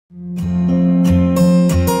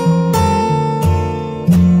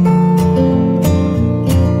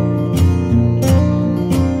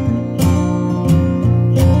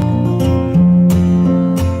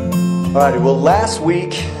Alrighty, well last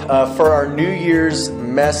week for our New Year's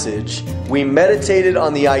message, we meditated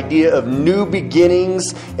on the idea of new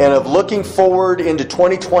beginnings and of looking forward into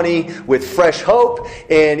 2020 with fresh hope.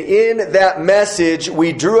 And in that message,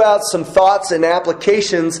 we drew out some thoughts and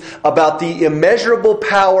applications about the immeasurable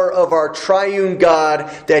power of our triune God,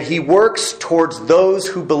 that He works towards those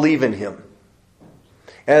who believe in Him.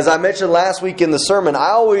 As I mentioned last week in the sermon,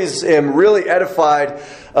 I always am really edified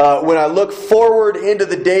when I look forward into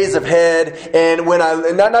the days ahead, and when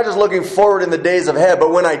not just looking forward in the days ahead,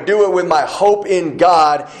 but when I do it with my hope in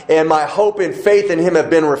God and my hope and faith in Him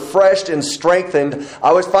have been refreshed and strengthened. I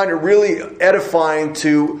always find it really edifying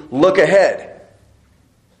to look ahead.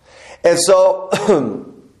 And so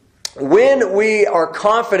when we are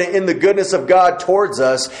confident in the goodness of God towards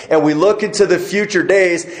us, and we look into the future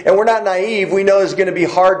days, and we're not naive, we know there's going to be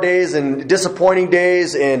hard days and disappointing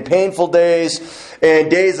days and painful days and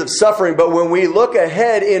days of suffering. But when we look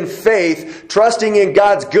ahead in faith, trusting in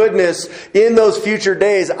God's goodness in those future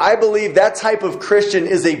days, I believe that type of Christian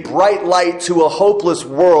is a bright light to a hopeless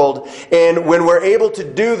world. And when we're able to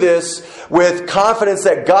do this with confidence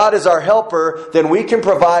that God is our helper, then we can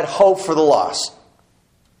provide hope for the lost.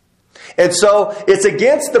 And so it's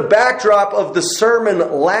against the backdrop of the sermon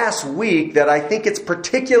last week that I think it's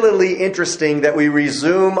particularly interesting that we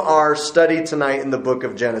resume our study tonight in the book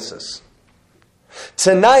of Genesis.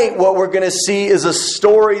 Tonight, what we're going to see is a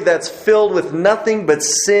story that's filled with nothing but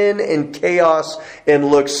sin and chaos and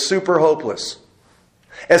looks super hopeless.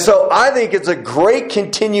 And so I think it's a great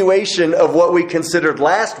continuation of what we considered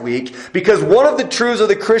last week, because one of the truths of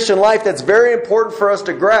the Christian life that's very important for us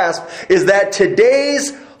to grasp is that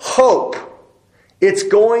today's hope, it's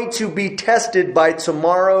going to be tested by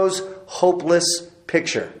tomorrow's hopeless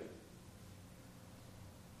picture.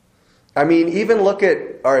 I mean, even look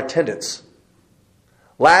at our attendance.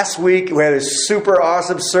 Last week, we had a super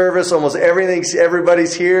awesome service. Almost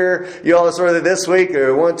everybody's here. You all saw that this week.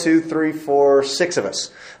 There were 1, 2, 3, 4, 6 of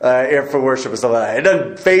us for worship and stuff like that. It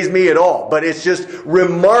doesn't faze me at all. But it's just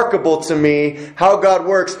remarkable to me how God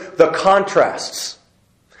works, the contrasts.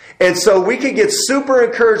 And so we could get super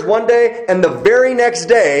encouraged one day, and the very next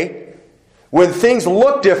day, when things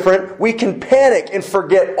look different, we can panic and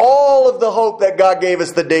forget all of the hope that God gave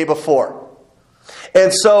us the day before.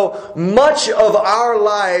 And so much of our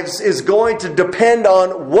lives is going to depend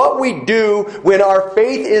on what we do when our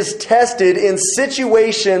faith is tested in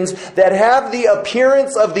situations that have the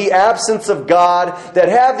appearance of the absence of God, that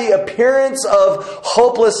have the appearance of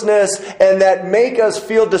hopelessness, and that make us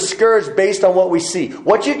feel discouraged based on what we see.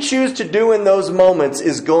 What you choose to do in those moments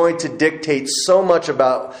is going to dictate so much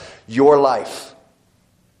about your life.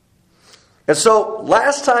 And so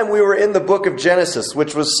last time we were in the book of Genesis,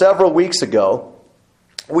 which was several weeks ago,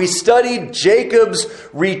 we studied Jacob's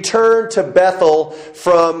return to Bethel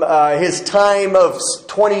from his time of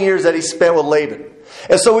 20 years that he spent with Laban.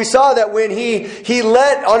 And so we saw that when he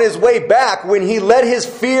let, on his way back, when he let his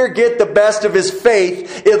fear get the best of his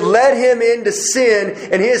faith, it led him into sin,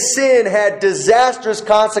 and his sin had disastrous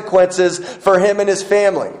consequences for him and his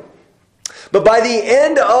family. But by the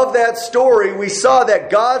end of that story, we saw that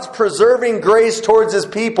God's preserving grace towards His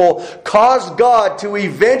people caused God to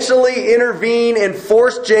eventually intervene and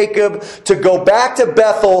force Jacob to go back to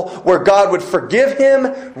Bethel, where God would forgive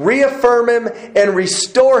him, reaffirm him, and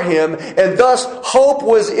restore him. And thus, hope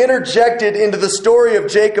was interjected into the story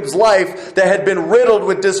of Jacob's life that had been riddled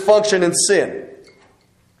with dysfunction and sin.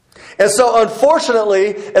 And so,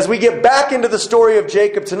 unfortunately, as we get back into the story of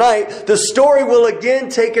Jacob tonight, the story will again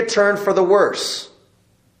take a turn for the worse.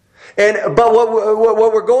 But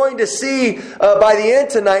what we're going to see by the end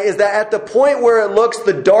tonight is that at the point where it looks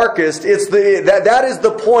the darkest, that is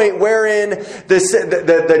the point wherein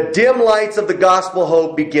the dim lights of the gospel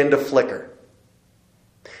hope begin to flicker.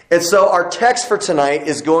 And so our text for tonight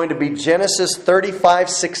is going to be Genesis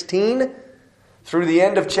 35:16 through the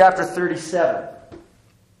end of chapter 37.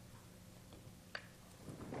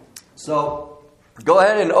 So, go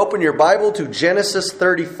ahead and open your Bible to Genesis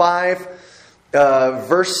 35,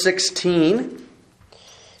 verse 16.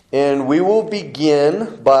 And we will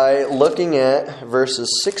begin by looking at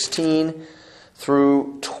verses 16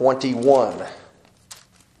 through 21.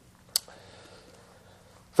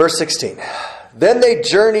 Verse 16. Then they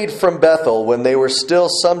journeyed from Bethel. When they were still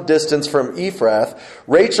some distance from Ephrath,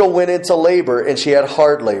 Rachel went into labor, and she had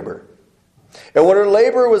hard labor. And when her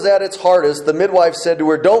labor was at its hardest, the midwife said to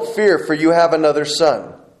her, "Don't fear, for you have another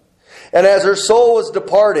son." And as her soul was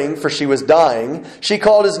departing, for she was dying, she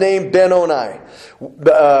called his name Ben-Oni.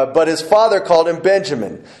 But his father called him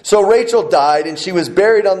Benjamin. So Rachel died, and she was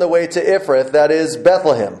buried on the way to Ephrath, that is,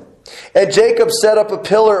 Bethlehem. And Jacob set up a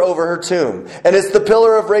pillar over her tomb, and it's the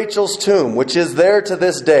pillar of Rachel's tomb, which is there to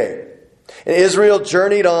this day. And Israel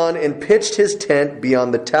journeyed on and pitched his tent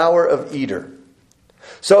beyond the tower of Eder.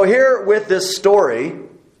 So here with this story,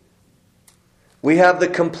 we have the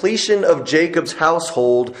completion of Jacob's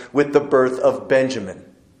household with the birth of Benjamin.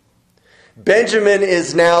 Benjamin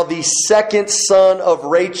is now the second son of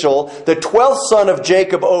Rachel, the 12th son of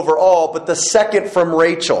Jacob overall, but the second from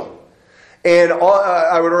Rachel. And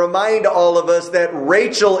I would remind all of us that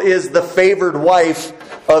Rachel is the favored wife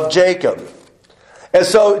of Jacob. And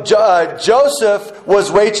so Joseph was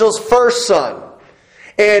Rachel's first son.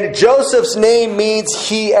 And Joseph's name means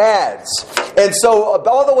he adds. And so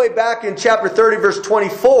all the way back in chapter 30, verse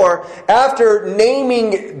 24, after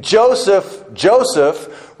naming Joseph,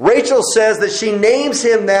 Rachel says that she names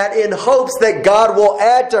him that in hopes that God will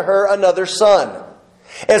add to her another son.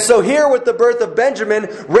 And so here with the birth of Benjamin,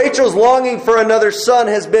 Rachel's longing for another son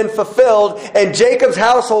has been fulfilled, and Jacob's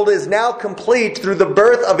household is now complete through the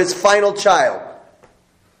birth of his final child.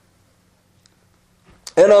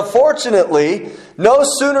 And unfortunately, no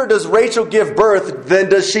sooner does Rachel give birth than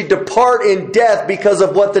does she depart in death because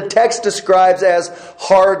of what the text describes as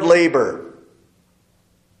hard labor.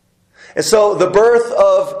 And so the birth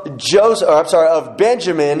of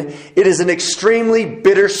Benjamin, it is an extremely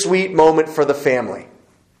bittersweet moment for the family.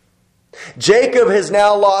 Jacob has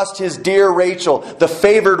now lost his dear Rachel, the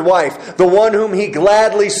favored wife, the one whom he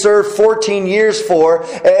gladly served 14 years for,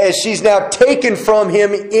 as she's now taken from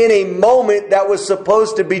him in a moment that was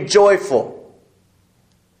supposed to be joyful.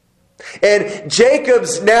 And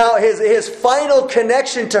Jacob's now, his final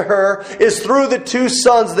connection to her is through the two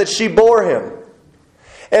sons that she bore him.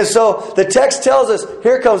 And so the text tells us,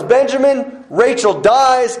 here comes Benjamin, Rachel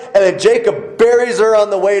dies, and then Jacob buries her on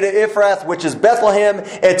the way to Ephrath, which is Bethlehem.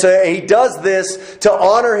 And he does this to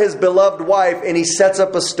honor his beloved wife, and he sets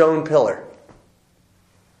up a stone pillar.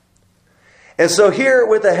 And so here,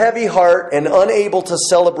 with a heavy heart and unable to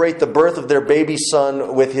celebrate the birth of their baby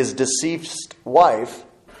son with his deceased wife,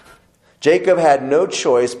 Jacob had no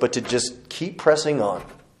choice but to just keep pressing on.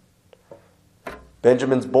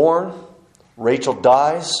 Benjamin's born. Rachel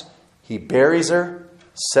dies, he buries her,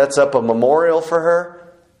 sets up a memorial for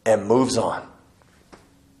her, and moves on.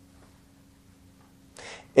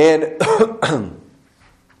 And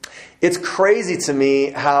it's crazy to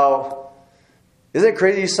me how, isn't it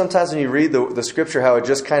crazy sometimes when you read the scripture how it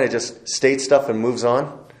just kind of just states stuff and moves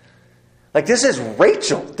on? Like, this is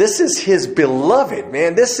Rachel. This is his beloved,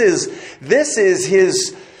 man. This is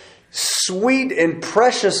his sweet and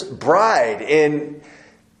precious bride. And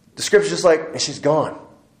the scripture's just like, and she's gone.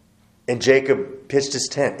 And Jacob pitched his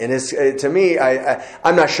tent. And to me,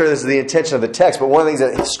 I'm not sure this is the intention of the text, but one of the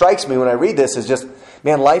things that strikes me when I read this is just,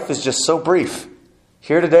 man, life is just so brief.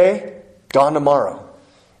 Here today, gone tomorrow.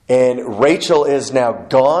 And Rachel is now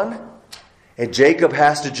gone, and Jacob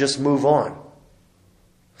has to just move on.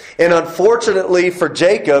 And unfortunately for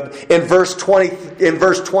Jacob, in verse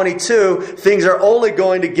 22, things are only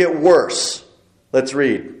going to get worse. Let's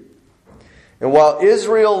read. And while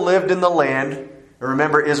Israel lived in the land, and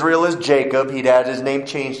remember Israel is Jacob, he'd had his name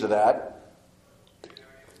changed to that.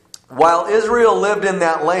 While Israel lived in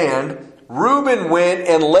that land, Reuben went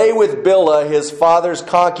and lay with Bilhah, his father's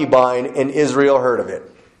concubine, and Israel heard of it.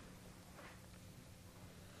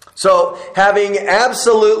 So, having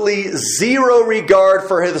absolutely zero regard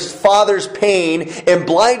for his father's pain and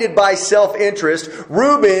blinded by self-interest,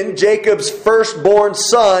 Reuben, Jacob's firstborn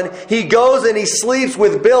son, he goes and he sleeps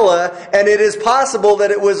with Bilhah, and it is possible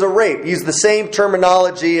that it was a rape. Use the same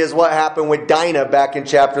terminology as what happened with Dinah back in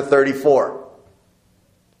chapter 34.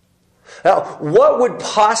 Now, what would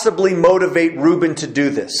possibly motivate Reuben to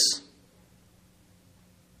do this?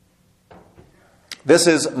 This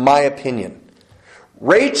is my opinion.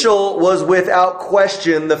 Rachel was without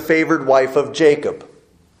question the favored wife of Jacob.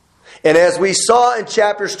 And as we saw in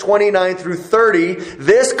chapters 29 through 30,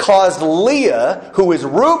 this caused Leah, who is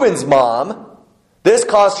Reuben's mom, this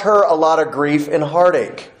caused her a lot of grief and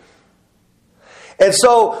heartache. And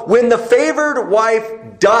so when the favored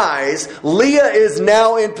wife dies, Leah is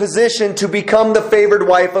now in position to become the favored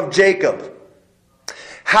wife of Jacob.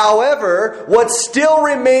 However, what still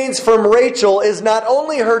remains from Rachel is not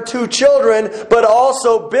only her two children, but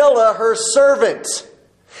also Bilhah, her servant.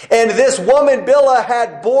 And this woman, Bilhah,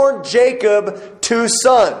 had borne Jacob two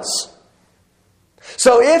sons.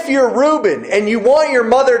 So if you're Reuben and you want your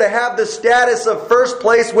mother to have the status of first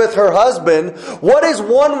place with her husband, what is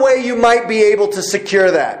one way you might be able to secure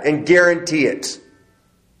that and guarantee it?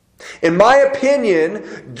 In my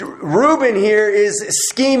opinion, Reuben here is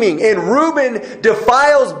scheming. And Reuben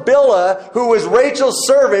defiles Bilhah, who was Rachel's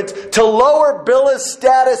servant, to lower Bilhah's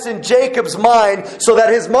status in Jacob's mind so that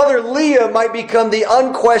his mother Leah might become the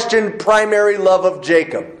unquestioned primary love of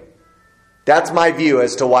Jacob. That's my view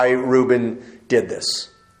as to why Reuben did this.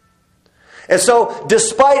 And so,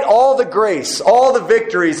 despite all the grace, all the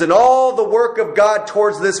victories, and all the work of God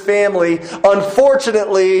towards this family,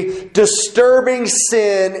 unfortunately, disturbing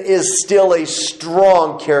sin is still a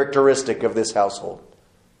strong characteristic of this household.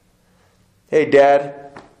 Hey,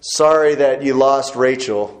 Dad, sorry that you lost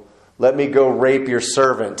Rachel. Let me go rape your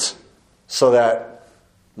servant so that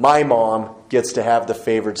my mom gets to have the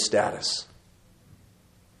favored status.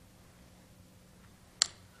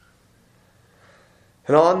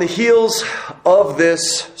 And on the heels of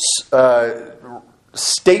this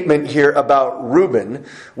statement here about Reuben,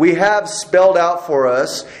 we have spelled out for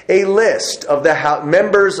us a list of the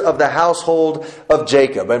members of the household of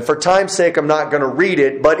Jacob. And for time's sake, I'm not going to read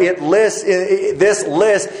it, but this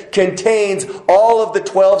list contains all of the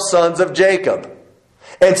 12 sons of Jacob.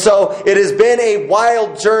 And so it has been a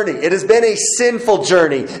wild journey. It has been a sinful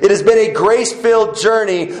journey. It has been a grace-filled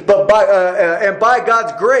journey. But by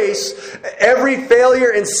God's grace, every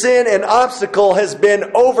failure and sin and obstacle has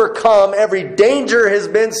been overcome. Every danger has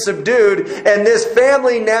been subdued. And this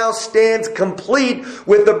family now stands complete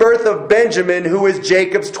with the birth of Benjamin, who is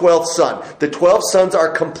Jacob's 12th son. The 12 sons are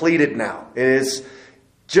completed now. It is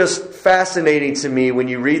just fascinating to me when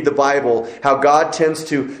you read the Bible how God tends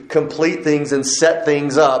to complete things and set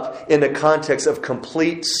things up in the context of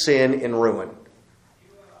complete sin and ruin.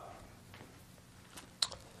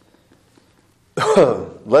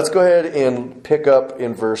 Let's go ahead and pick up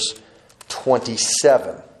in verse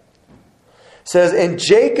 27. It says, "And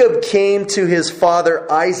Jacob came to his father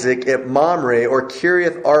Isaac at Mamre, or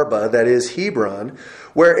Kiriath Arba, that is Hebron,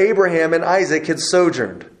 where Abraham and Isaac had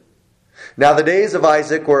sojourned. Now the days of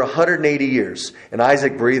Isaac were 180 years, and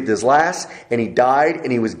Isaac breathed his last, and he died,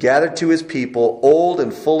 and he was gathered to his people, old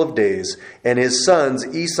and full of days, and his sons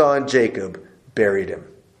Esau and Jacob buried him."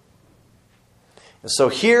 And so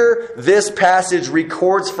here, this passage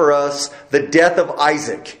records for us the death of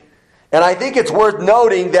Isaac. And I think it's worth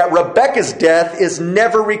noting that Rebekah's death is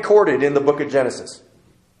never recorded in the book of Genesis.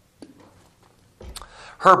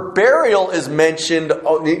 Her burial is mentioned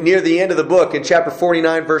near the end of the book in chapter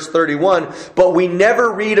 49, verse 31, but we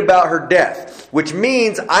never read about her death, which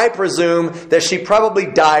means, I presume, that she probably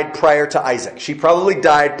died prior to Isaac. She probably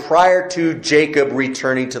died prior to Jacob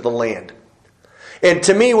returning to the land. And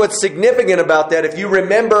to me, what's significant about that, if you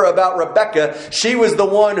remember about Rebekah, she was the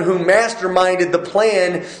one who masterminded the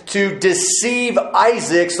plan to deceive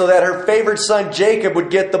Isaac so that her favored son Jacob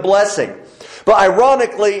would get the blessing. But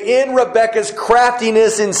ironically, in Rebekah's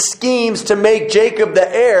craftiness and schemes to make Jacob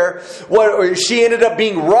the heir, she ended up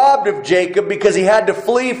being robbed of Jacob because he had to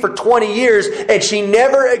flee for 20 years, and she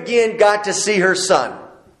never again got to see her son.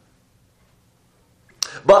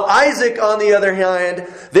 But Isaac, on the other hand,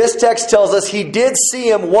 this text tells us he did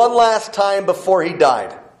see him one last time before he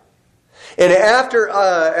died. And after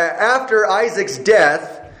Isaac's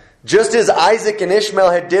death, just as Isaac and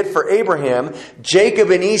Ishmael had did for Abraham,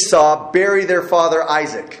 Jacob and Esau bury their father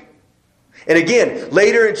Isaac. And again,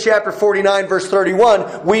 later in chapter 49, verse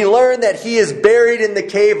 31, we learn that he is buried in the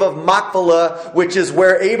cave of Machpelah, which is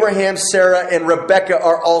where Abraham, Sarah, and Rebekah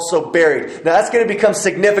are also buried. Now that's going to become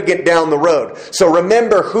significant down the road. So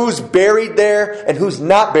remember who's buried there and who's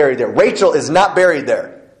not buried there. Rachel is not buried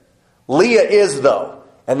there. Leah is, though.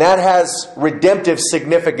 And that has redemptive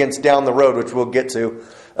significance down the road, which we'll get to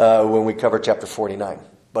when we cover chapter 49.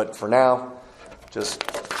 But for now, just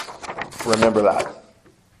remember that.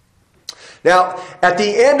 Now, at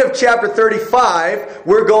the end of chapter 35,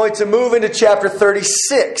 we're going to move into chapter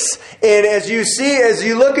 36. And as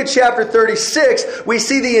you look at chapter 36, we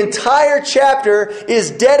see the entire chapter is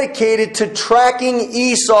dedicated to tracking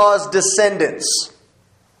Esau's descendants.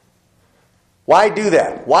 Why do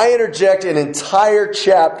that? Why interject an entire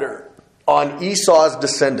chapter on Esau's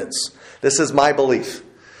descendants? This is my belief.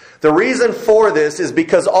 The reason for this is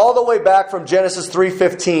because all the way back from Genesis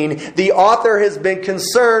 3:15, the author has been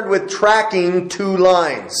concerned with tracking two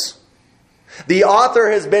lines. The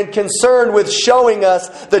author has been concerned with showing us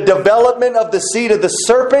the development of the seed of the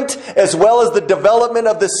serpent as well as the development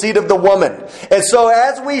of the seed of the woman. And so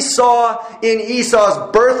as we saw in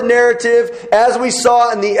Esau's birth narrative, as we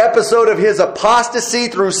saw in the episode of his apostasy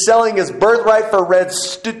through selling his birthright for red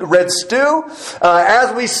stew,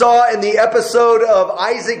 as we saw in the episode of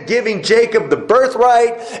Isaac giving Jacob the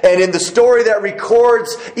birthright, and in the story that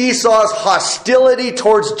records Esau's hostility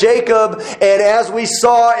towards Jacob, and as we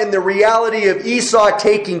saw in the reality reality of Esau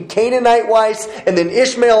taking Canaanite wives and then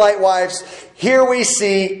Ishmaelite wives, here we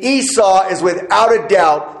see Esau is without a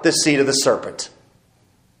doubt the seed of the serpent.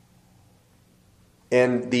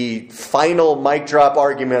 And the final mic drop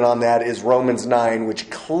argument on that is Romans 9, which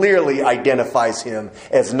clearly identifies him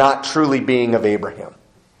as not truly being of Abraham.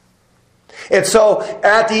 And so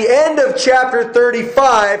at the end of chapter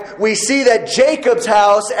 35, we see that Jacob's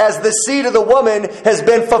house as the seed of the woman has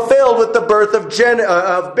been fulfilled with the birth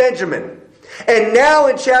of Benjamin. And now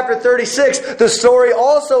in chapter 36, the story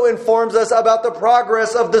also informs us about the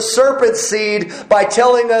progress of the serpent's seed by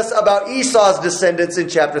telling us about Esau's descendants in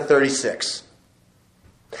chapter 36.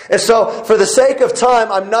 And so, for the sake of time,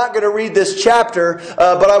 I'm not going to read this chapter,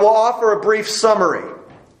 but I will offer a brief summary.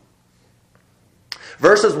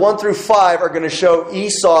 Verses 1 through 5 are going to show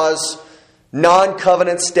Esau's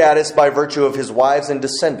non-covenant status by virtue of his wives and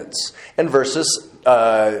descendants. And verses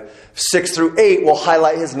 6 through 8 will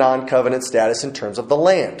highlight his non-covenant status in terms of the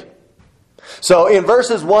land. So, in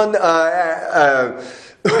verses 1...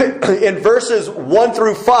 in verses 1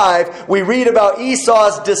 through 5, we read about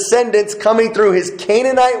Esau's descendants coming through his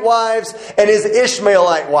Canaanite wives and his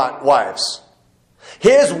Ishmaelite wives.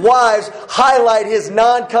 His wives highlight his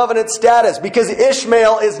non-covenant status because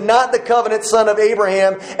Ishmael is not the covenant son of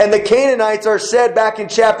Abraham, and the Canaanites are said back in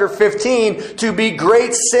chapter 15 to be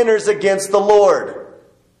great sinners against the Lord.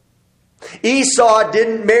 Esau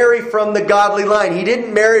didn't marry from the godly line. He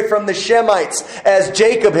didn't marry from the Shemites as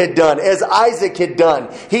Jacob had done, as Isaac had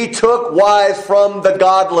done. He took wives from the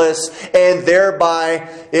godless, and thereby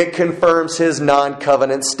it confirms his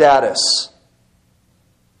non-covenant status.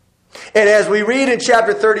 And as we read in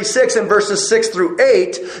chapter 36 and verses 6 through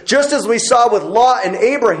 8, just as we saw with Lot and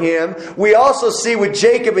Abraham, we also see with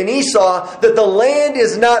Jacob and Esau that the land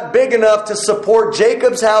is not big enough to support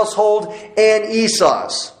Jacob's household and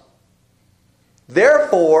Esau's.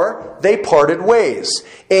 Therefore, they parted ways.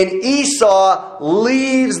 And Esau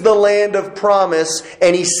leaves the land of promise,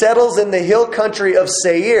 and he settles in the hill country of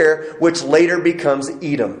Seir, which later becomes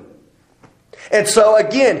Edom. And so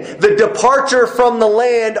again, the departure from the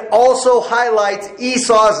land also highlights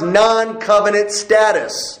Esau's non-covenant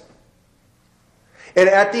status. And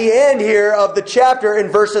at the end here of the chapter in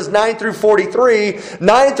verses 9 through 43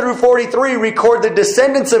 record the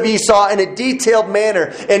descendants of Esau in a detailed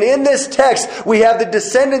manner. And in this text, we have the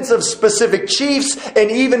descendants of specific chiefs and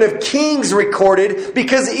even of kings recorded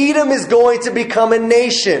because Edom is going to become a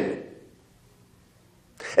nation.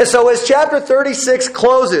 And so as chapter 36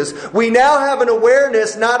 closes, we now have an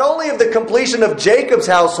awareness not only of the completion of Jacob's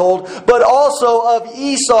household, but also of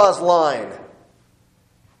Esau's line.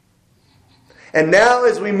 And now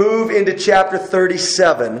as we move into chapter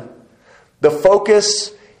 37, the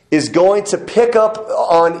focus is going to pick up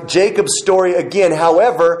on Jacob's story again.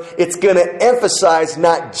 However, it's going to emphasize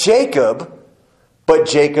not Jacob, but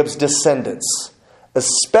Jacob's descendants,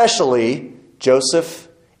 especially Joseph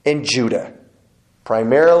and Judah.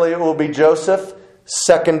 Primarily it will be Joseph.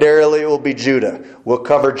 Secondarily it will be Judah. We'll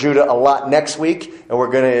cover Judah a lot next week, and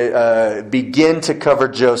we're going to begin to cover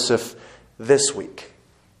Joseph this week.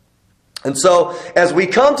 And so, as we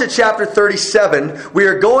come to chapter 37, we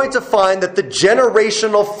are going to find that the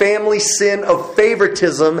generational family sin of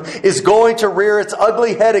favoritism is going to rear its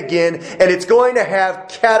ugly head again, and it's going to have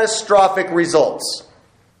catastrophic results.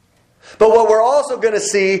 But what we're also going to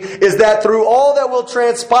see is that through all that will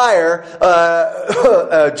transpire,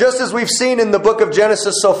 just as we've seen in the book of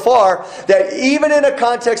Genesis so far, that even in a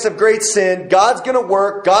context of great sin, God's going to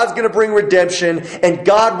work, God's going to bring redemption, and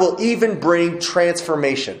God will even bring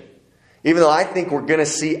transformation. Even though I think we're going to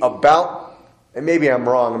see about, and maybe I'm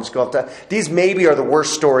wrong, I'm just going to, these maybe are the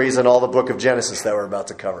worst stories in all the book of Genesis that we're about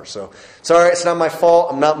to cover. So, sorry, it's not my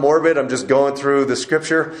fault. I'm not morbid. I'm just going through the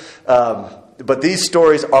scripture. But these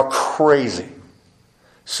stories are crazy.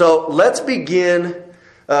 So, let's begin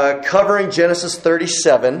covering Genesis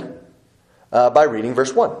 37 by reading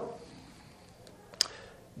verse 1.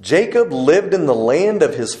 Jacob lived in the land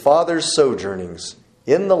of his father's sojournings,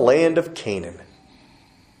 in the land of Canaan.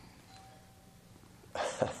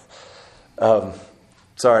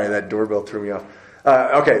 Sorry, that doorbell threw me off.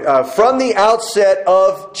 From the outset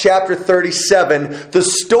of chapter 37, the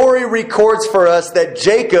story records for us that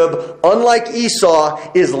Jacob, unlike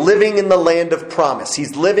Esau, is living in the land of promise.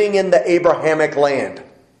 He's living in the Abrahamic land.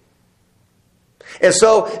 And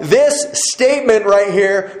so this statement right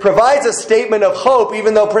here provides a statement of hope,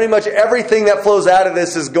 even though pretty much everything that flows out of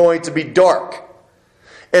this is going to be dark.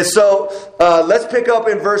 And so let's pick up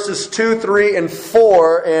in verses 2, 3, and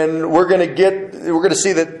 4, and we're going to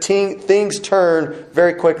see that things turn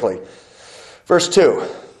very quickly. Verse 2.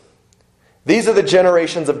 These are the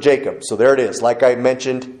generations of Jacob. So there it is. Like I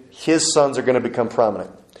mentioned, his sons are going to become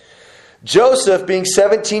prominent. Joseph, being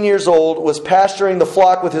 17 years old, was pasturing the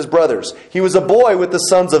flock with his brothers. He was a boy with the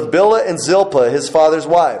sons of Bilhah and Zilpah, his father's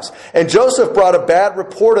wives. And Joseph brought a bad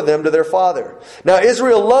report of them to their father. Now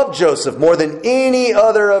Israel loved Joseph more than any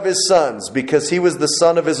other of his sons, because he was the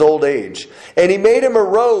son of his old age. And he made him a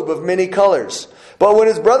robe of many colors. But when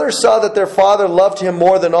his brothers saw that their father loved him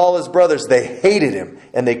more than all his brothers, they hated him,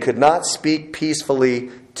 and they could not speak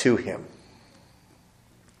peacefully to him.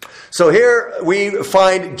 So here we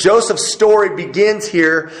find Joseph's story begins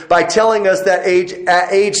here by telling us that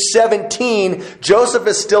at age 17, Joseph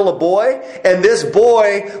is still a boy, and this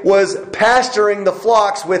boy was pasturing the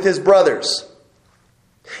flocks with his brothers.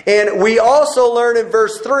 And we also learn in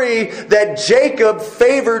verse 3 that Jacob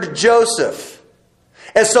favored Joseph.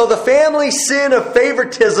 And so the family sin of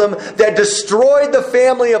favoritism that destroyed the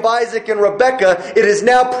family of Isaac and Rebekah, it is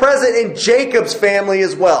now present in Jacob's family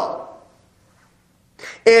as well.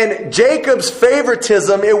 And Jacob's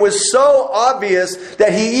favoritism, it was so obvious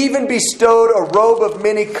that he even bestowed a robe of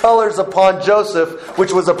many colors upon Joseph,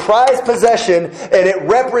 which was a prized possession, and it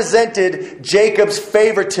represented Jacob's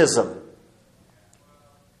favoritism.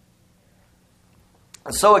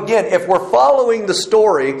 So again, if we're following the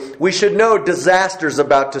story, we should know disaster's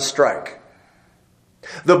about to strike.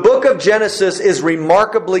 The book of Genesis is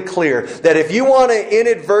remarkably clear that if you want to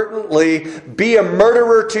inadvertently be a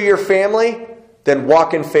murderer to your family, then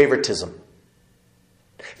walk in favoritism.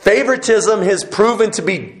 Favoritism has proven to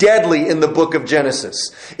be deadly in the book of Genesis.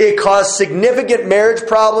 It caused significant marriage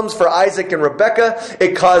problems for Isaac and Rebekah.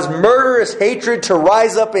 It caused murderous hatred to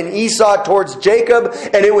rise up in Esau towards Jacob.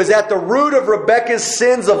 And it was at the root of Rebekah's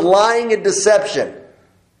sins of lying and deception.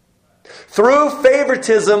 Through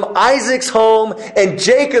favoritism, Isaac's home and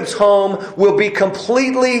Jacob's home will be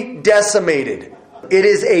completely decimated. It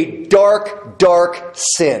is a dark, dark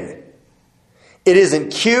sin. It isn't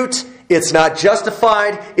cute, it's not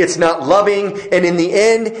justified, it's not loving, and in the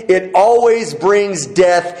end, it always brings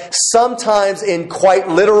death, sometimes in quite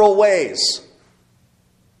literal ways.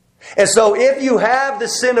 And so if you have the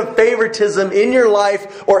sin of favoritism in your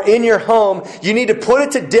life or in your home, you need to put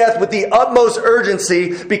it to death with the utmost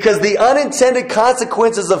urgency, because the unintended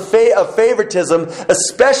consequences of favoritism,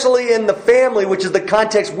 especially in the family, which is the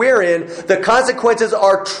context we're in, the consequences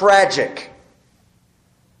are tragic.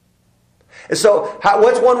 And so,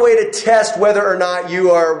 what's one way to test whether or not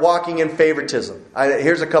you are walking in favoritism?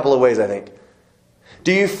 Here's a couple of ways, I think.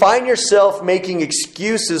 Do you find yourself making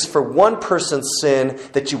excuses for one person's sin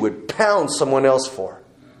that you would pound someone else for?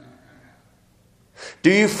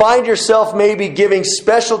 Do you find yourself maybe giving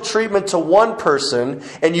special treatment to one person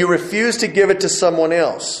and you refuse to give it to someone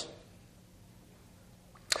else?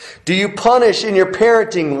 Do you punish in your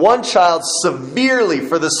parenting one child severely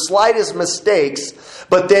for the slightest mistakes,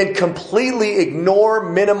 but then completely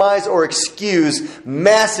ignore, minimize, or excuse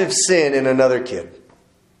massive sin in another kid?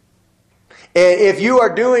 And if you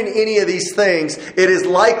are doing any of these things, it is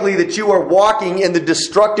likely that you are walking in the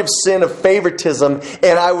destructive sin of favoritism,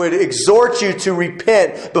 and I would exhort you to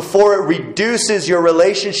repent before it reduces your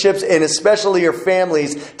relationships and especially your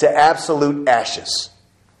families to absolute ashes.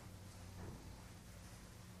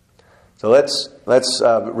 So let's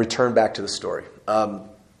return back to the story.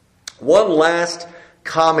 One last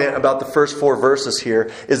comment about the first 4 verses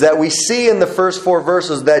here is that we see in the first 4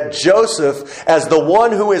 verses that Joseph, as the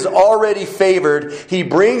one who is already favored, he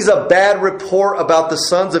brings a bad report about the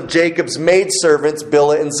sons of Jacob's maidservants,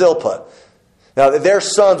 Bilhah and Zilpah. Now, their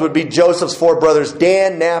sons would be Joseph's 4 brothers,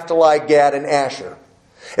 Dan, Naphtali, Gad, and Asher.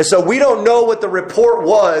 And so we don't know what the report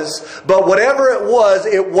was, but whatever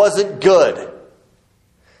it wasn't good.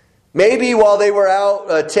 Maybe while they were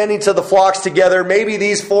out tending to the flocks together, maybe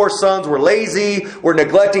these 4 sons were lazy, were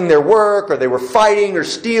neglecting their work, or they were fighting or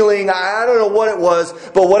stealing. I don't know what it was,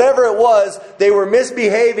 but whatever it was, they were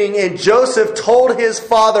misbehaving, and Joseph told his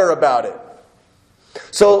father about it.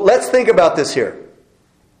 So let's think about this here.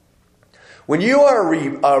 When you are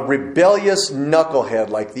a rebellious knucklehead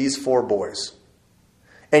like these 4 boys,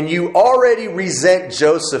 and you already resent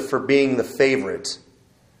Joseph for being the favorite,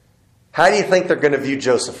 how do you think they're going to view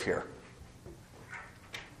Joseph here?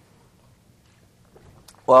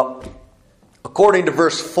 Well, according to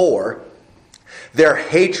verse 4, their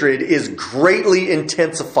hatred is greatly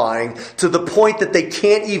intensifying to the point that they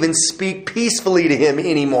can't even speak peacefully to him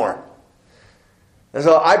anymore. And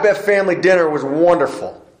so I bet family dinner was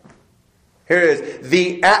wonderful. Here it is.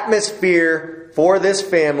 The atmosphere for this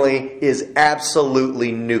family is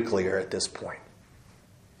absolutely nuclear at this point.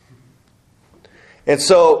 And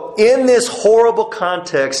so, in this horrible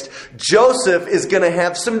context, Joseph is going to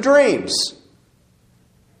have some dreams.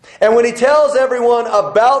 And when he tells everyone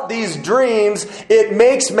about these dreams, it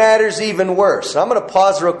makes matters even worse. I'm going to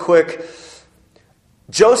pause real quick.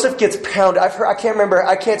 Joseph gets pounded. I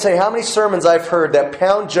can't tell you how many sermons I've heard that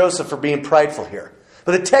pound Joseph for being prideful here.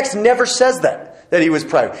 But the text never says that he was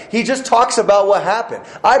prideful. He just talks about what happened.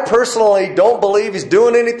 I personally don't believe he's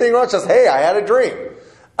doing anything wrong. It's just, hey, I had a dream.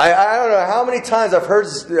 I don't know how many times I've heard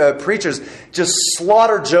preachers just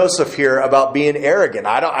slaughter Joseph here about being arrogant.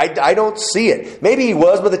 I don't see it. Maybe he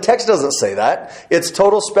was, but the text doesn't say that. It's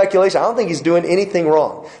total speculation. I don't think he's doing anything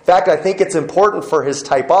wrong. In fact, I think it's important for his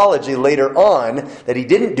typology later on that he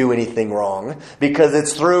didn't do anything wrong, because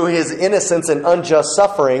it's through his innocence and unjust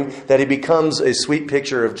suffering that he becomes a sweet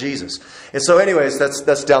picture of Jesus. And so anyways,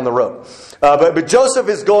 that's down the road. But Joseph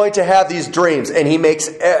is going to have these dreams, and he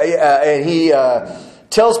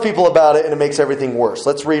tells people about it, and it makes everything worse.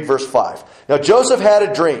 Let's read verse 5. Now Joseph had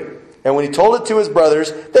a dream, and when he told it to his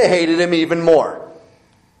brothers, they hated him even more.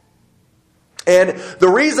 And the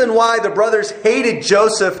reason why the brothers hated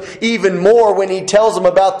Joseph even more when he tells them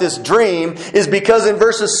about this dream is because in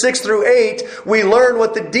verses 6 through 8, we learn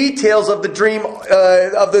what the details of the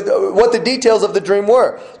dream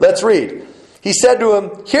were. Let's read. He said to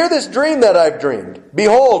him, "Hear this dream that I've dreamed.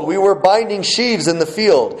 Behold, we were binding sheaves in the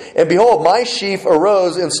field. And behold, my sheaf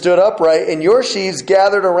arose and stood upright, and your sheaves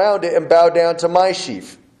gathered around it and bowed down to my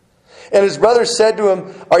sheaf." And his brothers said to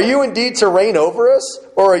him, "Are you indeed to reign over us,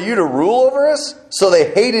 or are you to rule over us?" So they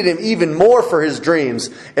hated him even more for his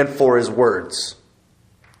dreams and for his words.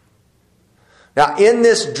 Now, in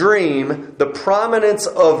this dream, the prominence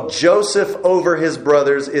of Joseph over his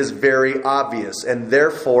brothers is very obvious, and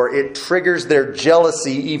therefore it triggers their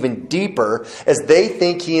jealousy even deeper as they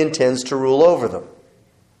think he intends to rule over them.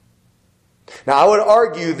 Now, I would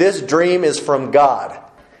argue this dream is from God,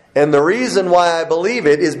 and the reason why I believe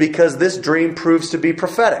it is because this dream proves to be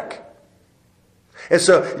prophetic. And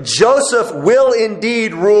so Joseph will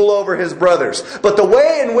indeed rule over his brothers. But the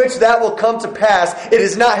way in which that will come to pass, it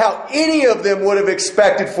is not how any of them would have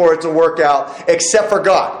expected for it to work out, except for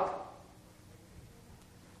God.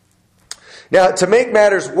 Now, to make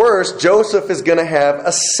matters worse, Joseph is going to have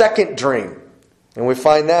a second dream. And we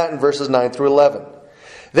find that in verses 9 through 11.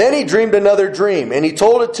 Then he dreamed another dream, and he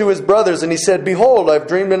told it to his brothers, and he said, "Behold, I've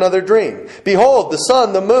dreamed another dream. Behold, the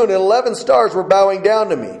sun, the moon, and 11 stars were bowing down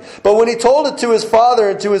to me." But when he told it to his father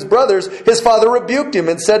and to his brothers, his father rebuked him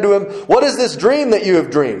and said to him, "What is this dream that you have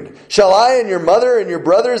dreamed? Shall I and your mother and your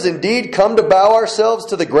brothers indeed come to bow ourselves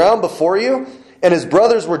to the ground before you?" And his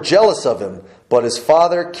brothers were jealous of him, but his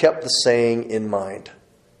father kept the saying in mind.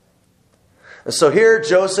 And so here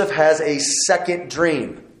Joseph has a second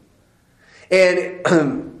dream.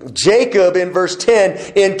 And Jacob, in verse 10,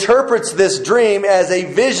 interprets this dream as a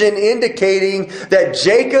vision indicating that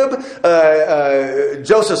Jacob,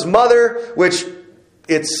 Joseph's mother, which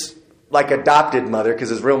it's like adopted mother because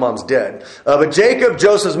his real mom's dead. But Jacob,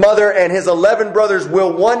 Joseph's mother, and his 11 brothers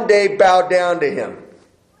will one day bow down to him.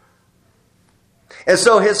 And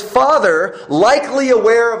so his father, likely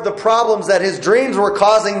aware of the problems that his dreams were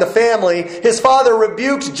causing the family, his father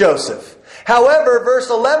rebuked Joseph. However, verse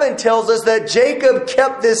 11 tells us that Jacob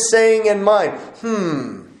kept this saying in mind.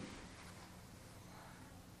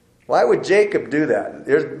 Why would Jacob do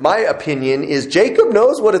that? My opinion is Jacob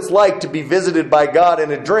knows what it's like to be visited by God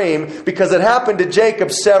in a dream because it happened to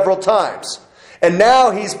Jacob several times. And now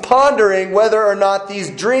he's pondering whether or not these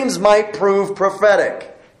dreams might prove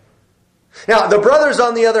prophetic. Now, the brothers,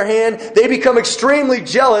 on the other hand, they become extremely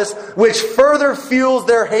jealous, which further fuels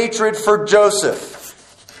their hatred for Joseph.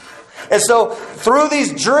 And so, through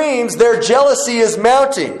these dreams, their jealousy is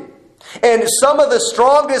mounting. And some of the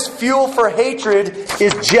strongest fuel for hatred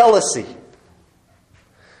is jealousy.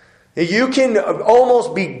 You can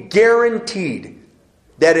almost be guaranteed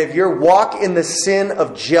that if you walk in the sin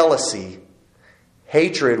of jealousy,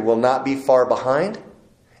 hatred will not be far behind,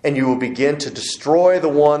 and you will begin to destroy the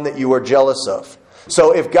one that you are jealous of.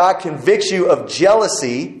 So if God convicts you of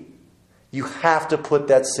jealousy, you have to put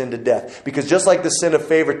that sin to death. Because just like the sin of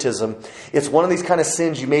favoritism, it's one of these kind of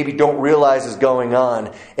sins you maybe don't realize is going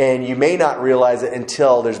on. And you may not realize it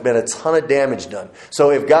until there's been a ton of damage done.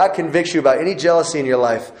 So if God convicts you about any jealousy in your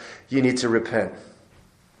life, you need to repent.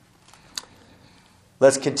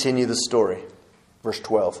 Let's continue the story. Verse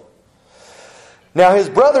 12. Now his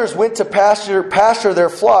brothers went to pasture their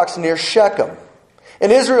flocks near Shechem.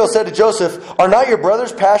 And Israel said to Joseph, "Are not your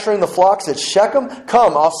brothers pasturing the flocks at Shechem?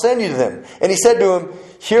 Come, I'll send you to them." And he said to him,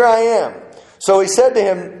 "Here I am." So he said to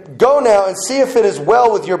him, "Go now and see if it is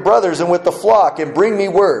well with your brothers and with the flock, and bring me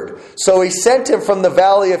word." So he sent him from the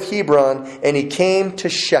valley of Hebron, and he came to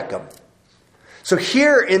Shechem. So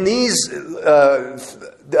here in these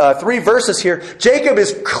 3 verses here, Jacob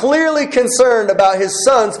is clearly concerned about his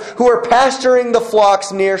sons who are pasturing the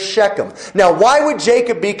flocks near Shechem. Now, why would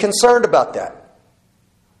Jacob be concerned about that?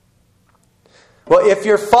 Well, if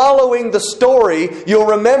you're following the story, you'll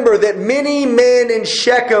remember that many men in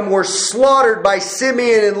Shechem were slaughtered by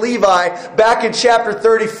Simeon and Levi back in chapter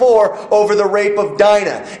 34 over the rape of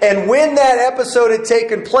Dinah. And when that episode had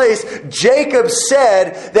taken place, Jacob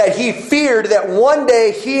said that he feared that one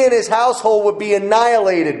day he and his household would be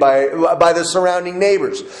annihilated by the surrounding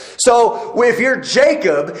neighbors. So if you're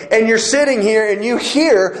Jacob and you're sitting here and you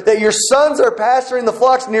hear that your sons are pasturing the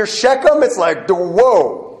flocks near Shechem, it's like,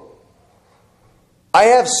 whoa. I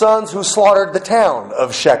have sons who slaughtered the town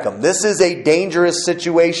of Shechem. This is a dangerous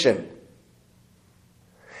situation.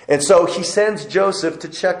 And so he sends Joseph to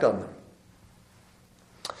check on them.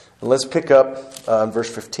 And let's pick up in verse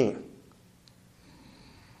 15.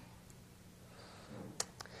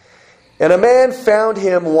 And a man found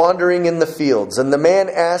him wandering in the fields, and the man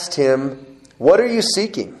asked him, "What are you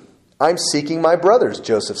seeking?" "I'm seeking my brothers,"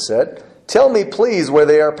 Joseph said. "Tell me, please, where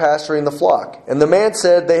they are pasturing the flock." And the man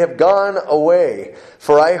said, "They have gone away,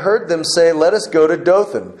 for I heard them say, 'Let us go to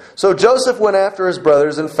Dothan.'" So Joseph went after his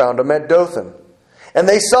brothers and found them at Dothan. And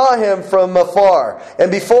they saw him from afar. And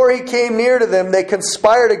before he came near to them, they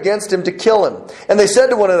conspired against him to kill him. And they said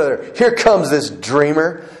to one another, "Here comes this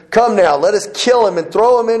dreamer. Come now, let us kill him and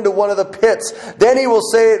throw him into one of the pits. Then we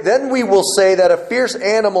will say that a fierce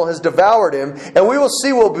animal has devoured him, and we will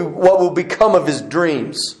see what will become of his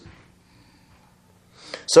dreams."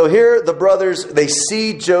 So here the brothers, they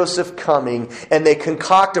see Joseph coming and they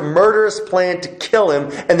concoct a murderous plan to kill him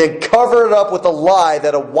and then cover it up with a lie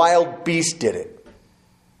that a wild beast did it.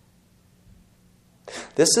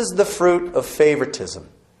 This is the fruit of favoritism.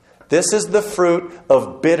 This is the fruit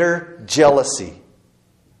of bitter jealousy.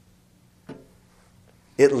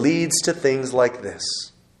 It leads to things like this.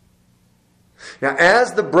 Now,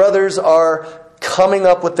 as the brothers are coming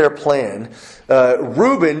up with their plan,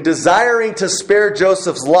 Reuben, desiring to spare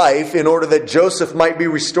Joseph's life in order that Joseph might be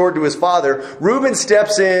restored to his father, Reuben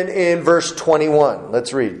steps in verse 21.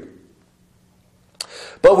 Let's read.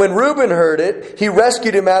 "But when Reuben heard it, he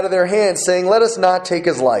rescued him out of their hands, saying, 'Let us not take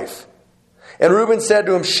his life.' And Reuben said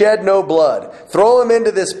to him, 'Shed no blood. Throw him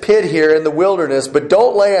into this pit here in the wilderness, but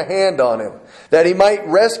don't lay a hand on him, that he might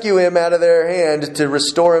rescue him out of their hand to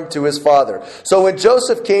restore him to his father.' So when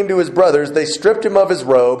Joseph came to his brothers, they stripped him of his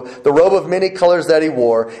robe, the robe of many colors that he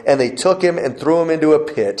wore, and they took him and threw him into a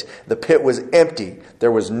pit. The pit was empty.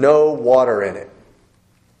 There was no water in it."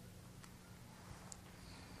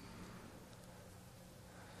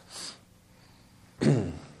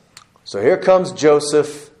 So here comes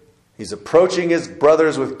Joseph. He's approaching his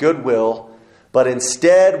brothers with goodwill, but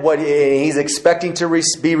instead, he's expecting to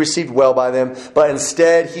be received well by them, but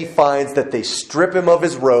instead he finds that they strip him of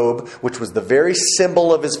his robe, which was the very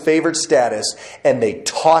symbol of his favored status, and they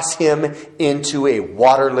toss him into a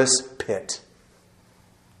waterless pit.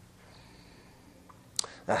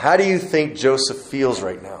 Now, how do you think Joseph feels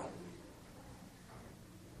right now?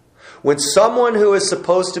 When someone who is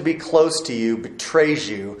supposed to be close to you betrays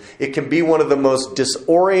you, it can be one of the most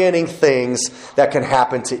disorienting things that can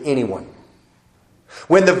happen to anyone.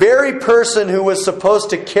 When the very person who was supposed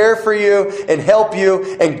to care for you and help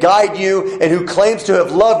you and guide you and who claims to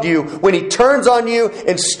have loved you, when he turns on you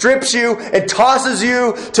and strips you and tosses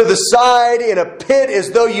you to the side in a pit as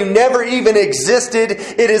though you never even existed,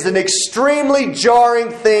 it is an extremely jarring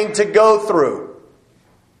thing to go through.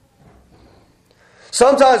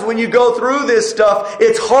 Sometimes when you go through this stuff,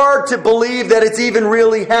 it's hard to believe that it's even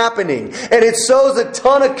really happening. And it sows a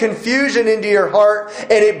ton of confusion into your heart,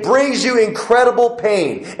 and it brings you incredible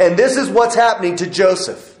pain. And this is what's happening to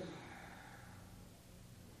Joseph.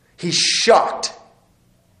 He's shocked.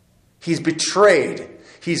 He's betrayed.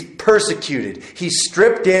 He's persecuted. He's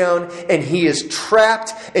stripped down, and he is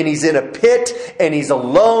trapped, and he's in a pit, and he's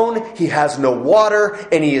alone. He has no water,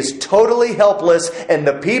 and he is totally helpless. And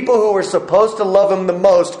the people who are supposed to love him the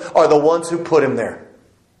most are the ones who put him there.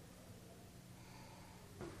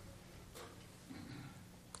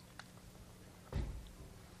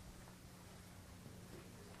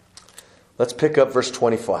 Let's pick up verse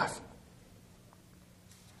 25.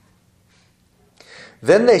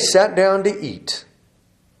 "Then they sat down to eat.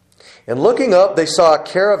 And looking up, they saw a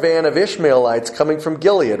caravan of Ishmaelites coming from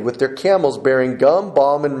Gilead with their camels bearing gum,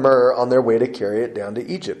 balm, and myrrh on their way to carry it down to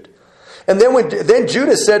Egypt. And then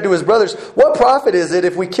Judah said to his brothers, 'What profit is it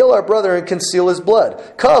if we kill our brother and conceal his blood?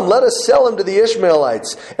 Come, let us sell him to the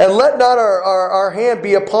Ishmaelites, and let not our hand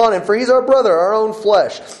be upon him, for he's our brother, our own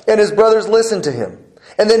flesh.' And his brothers listened to him.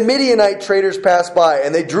 And then Midianite traders passed by,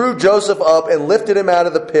 and they drew Joseph up and lifted him out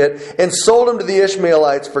of the pit and sold him to the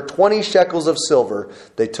Ishmaelites for 20 shekels of silver.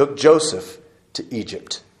 They took Joseph to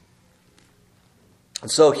Egypt.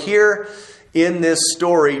 And so here in this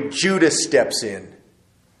story, Judah steps in.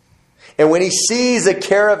 And when he sees a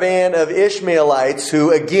caravan of Ishmaelites,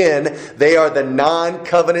 who again, they are the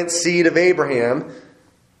non-covenant seed of Abraham,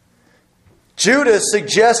 Judah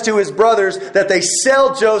suggests to his brothers that they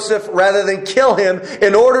sell Joseph rather than kill him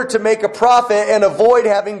in order to make a profit and avoid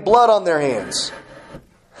having blood on their hands.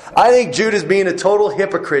 I think Judah's being a total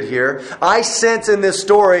hypocrite here. I sense in this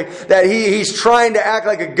story that he's trying to act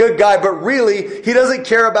like a good guy, but really he doesn't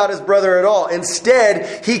care about his brother at all.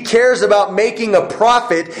 Instead, he cares about making a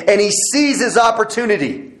profit, and he sees his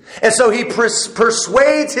opportunity. And so he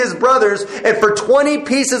persuades his brothers, and for 20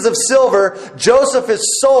 pieces of silver, Joseph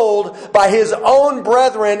is sold by his own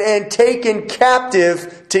brethren and taken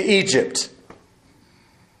captive to Egypt.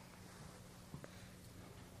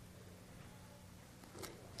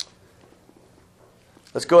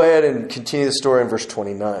 Let's go ahead and continue the story in verse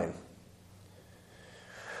 29.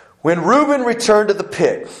 When Reuben returned to the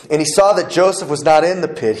pit, and he saw that Joseph was not in the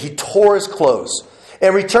pit, he tore his clothes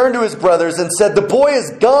and returned to his brothers and said, "The boy is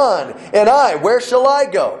gone, and where shall I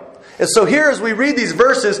go?" And so here, as we read these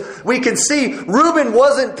verses, we can see Reuben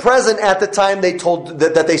wasn't present at the time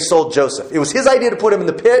that they sold Joseph. It was his idea to put him in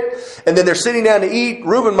the pit, and then they're sitting down to eat.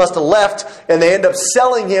 Reuben must have left, and they end up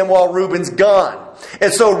selling him while Reuben's gone.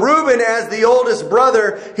 And so Reuben, as the oldest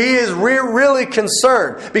brother, he is really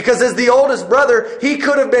concerned. Because as the oldest brother, he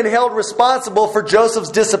could have been held responsible for Joseph's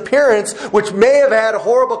disappearance, which may have had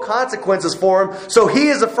horrible consequences for him. So he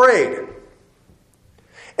is afraid.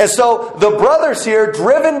 And so the brothers here,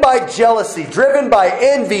 driven by jealousy, driven by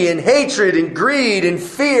envy and hatred and greed and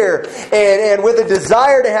fear, and with a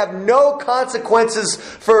desire to have no consequences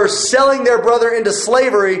for selling their brother into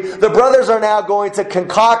slavery, the brothers are now going to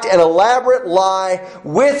concoct an elaborate lie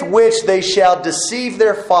with which they shall deceive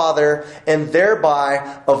their father and thereby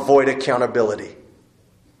avoid accountability.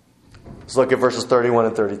 Let's look at verses 31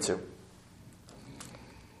 and 32.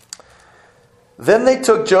 Then they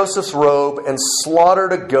took Joseph's robe and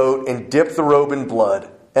slaughtered a goat and dipped the robe in blood.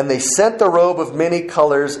 And they sent the robe of many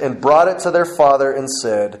colors and brought it to their father and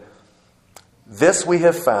said, "This we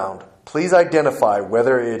have found. Please identify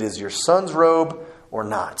whether it is your son's robe or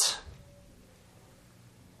not."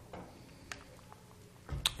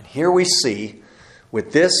 And here we see,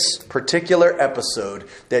 with this particular episode,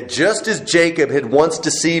 that just as Jacob had once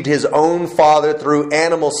deceived his own father through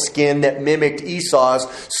animal skin that mimicked Esau's,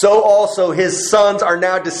 so also his sons are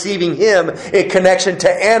now deceiving him in connection to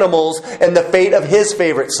animals and the fate of his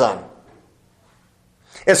favorite son.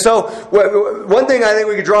 And so, one thing I think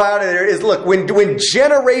we could draw out of there is, look, when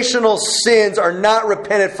generational sins are not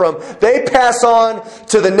repented from, they pass on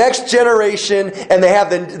to the next generation and they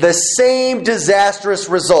have the same disastrous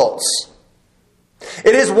results.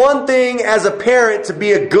 It is one thing as a parent to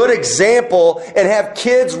be a good example and have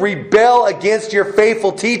kids rebel against your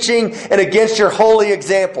faithful teaching and against your holy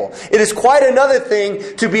example. It is quite another thing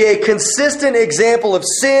to be a consistent example of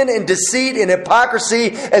sin and deceit and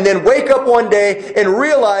hypocrisy and then wake up one day and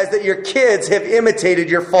realize that your kids have imitated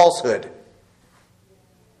your falsehood.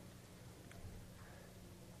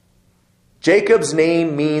 Jacob's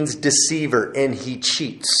name means deceiver, and he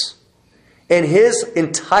cheats. And his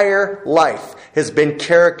entire life has been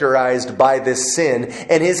characterized by this sin.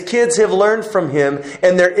 And his kids have learned from him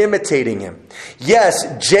and they're imitating him. Yes,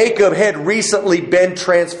 Jacob had recently been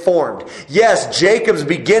transformed. Yes, Jacob's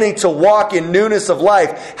beginning to walk in newness of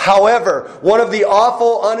life. However, one of the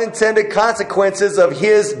awful unintended consequences of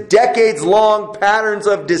his decades-long patterns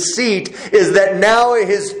of deceit is that now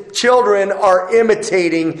his children are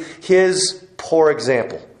imitating his poor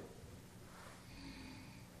example.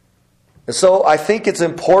 And so I think it's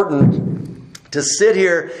important to sit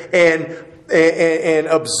here and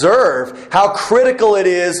observe how critical it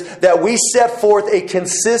is that we set forth a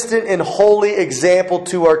consistent and holy example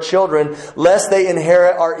to our children, lest they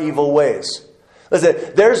inherit our evil ways. Listen,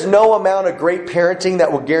 there's no amount of great parenting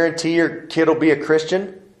that will guarantee your kid will be a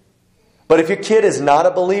Christian. But if your kid is not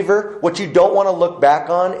a believer, what you don't want to look back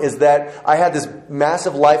on is that I had this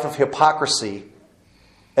massive life of hypocrisy.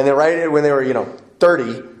 And then right when they were,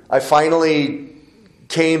 30, I finally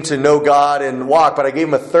came to know God and walk, but I gave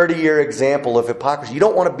him a 30-year example of hypocrisy. You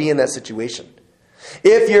don't want to be in that situation.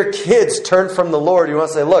 If your kids turn from the Lord, you want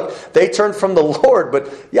to say, look, they turned from the Lord,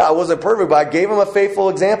 but yeah, I wasn't perfect, but I gave them a faithful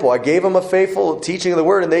example. I gave them a faithful teaching of the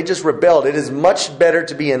Word, and they just rebelled. It is much better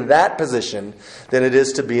to be in that position than it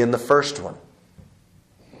is to be in the first one.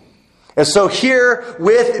 And so here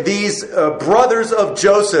with these brothers of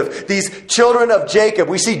Joseph, these children of Jacob,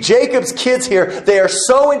 we see Jacob's kids here. They are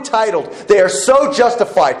so entitled. They are so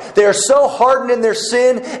justified. They are so hardened in their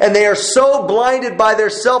sin, and they are so blinded by their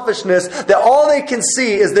selfishness that all they can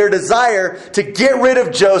see is their desire to get rid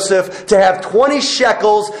of Joseph, to have 20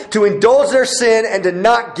 shekels, to indulge their sin, and to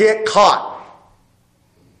not get caught.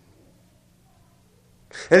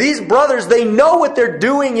 And these brothers, they know what they're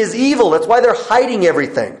doing is evil. That's why they're hiding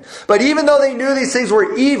everything. But even though they knew these things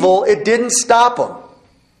were evil, it didn't stop them.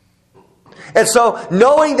 And so,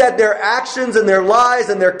 knowing that their actions and their lies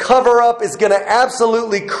and their cover-up is going to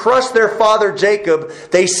absolutely crush their father Jacob,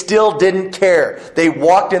 they still didn't care. They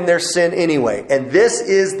walked in their sin anyway. And this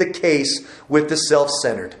is the case with the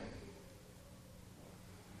self-centered.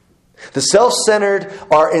 The self-centered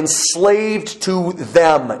are enslaved to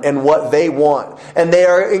them and what they want. And they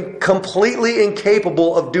are completely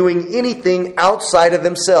incapable of doing anything outside of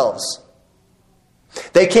themselves.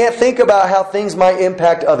 They can't think about how things might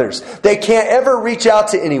impact others. They can't ever reach out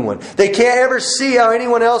to anyone. They can't ever see how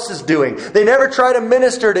anyone else is doing. They never try to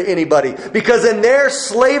minister to anybody. Because in their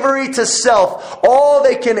slavery to self, all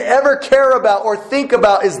they can ever care about or think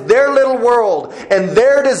about is their little world and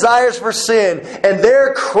their desires for sin and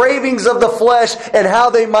their cravings of the flesh and how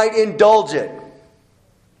they might indulge it.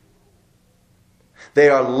 They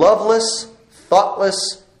are loveless,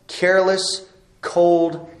 thoughtless, careless,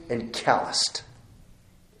 cold, and calloused.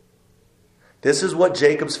 This is what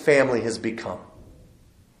Jacob's family has become.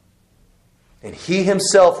 And he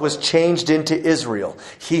himself was changed into Israel.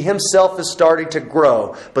 He himself is starting to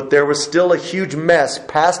grow, but there was still a huge mess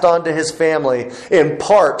passed on to his family, in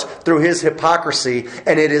part through his hypocrisy,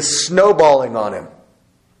 and it is snowballing on him.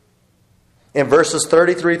 And verses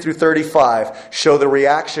 33 through 35 show the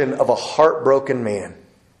reaction of a heartbroken man.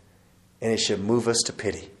 And it should move us to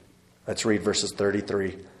pity. Let's read verses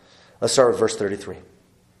 33. Let's start with verse 33.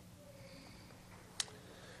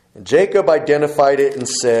 And Jacob identified it and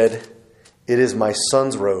said, "It is my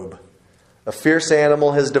son's robe. A fierce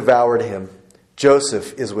animal has devoured him.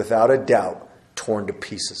 Joseph is without a doubt torn to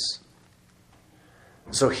pieces."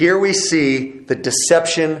 So here we see the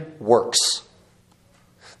deception works.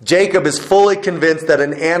 Jacob is fully convinced that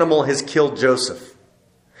an animal has killed Joseph.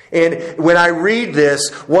 And when I read this,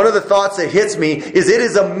 one of the thoughts that hits me is it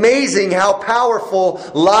is amazing how powerful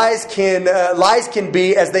lies can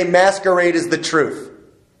be as they masquerade as the truth.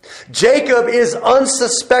 Jacob is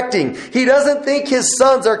unsuspecting. He doesn't think his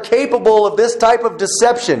sons are capable of this type of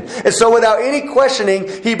deception. And so without any questioning,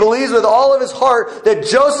 he believes with all of his heart that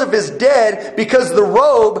Joseph is dead because the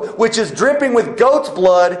robe, which is dripping with goat's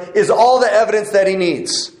blood, is all the evidence that he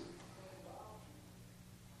needs.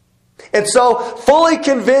 And so, fully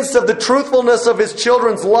convinced of the truthfulness of his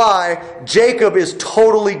children's lie, Jacob is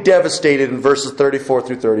totally devastated in verses 34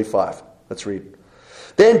 through 35. Let's read.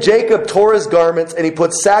 Then Jacob tore his garments, and he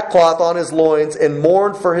put sackcloth on his loins, and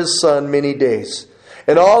mourned for his son many days.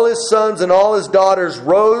 And all his sons and all his daughters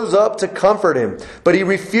rose up to comfort him. But he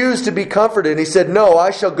refused to be comforted. He said, "No,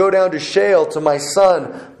 I shall go down to Sheol to my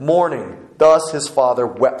son, mourning." Thus his father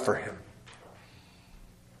wept for him.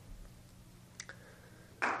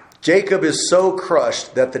 Jacob is so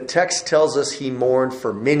crushed that the text tells us he mourned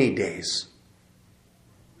for many days.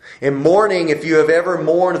 In mourning, if you have ever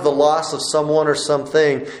mourned the loss of someone or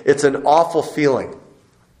something, it's an awful feeling.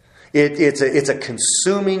 It's a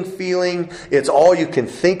consuming feeling. It's all you can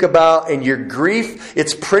think about. And your grief,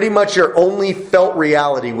 it's pretty much your only felt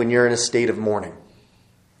reality when you're in a state of mourning.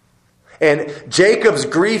 And Jacob's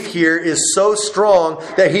grief here is so strong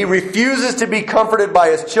that he refuses to be comforted by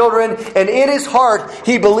his children. And in his heart,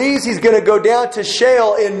 he believes he's going to go down to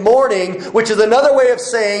Sheol in mourning, which is another way of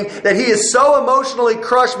saying that he is so emotionally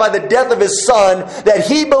crushed by the death of his son that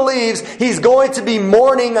he believes he's going to be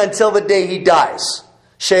mourning until the day he dies.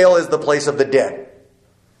 Sheol is the place of the dead.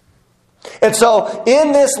 And so,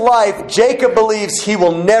 in this life, Jacob believes he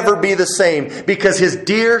will never be the same because his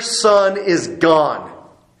dear son is gone.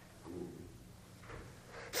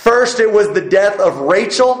 First, it was the death of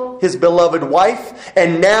Rachel, his beloved wife,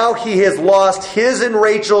 and now he has lost his and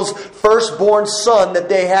Rachel's firstborn son that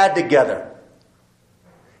they had together.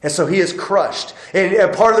 And so he is crushed.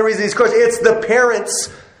 And part of the reason he's crushed, it's the parents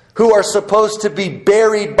who are supposed to be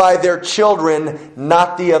buried by their children,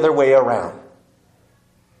 not the other way around.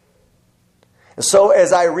 And so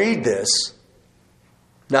as I read this,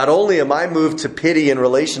 not only am I moved to pity in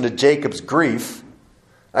relation to Jacob's grief,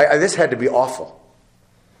 this had to be awful.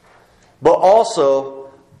 But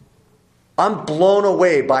also, I'm blown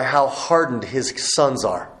away by how hardened his sons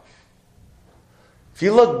are. If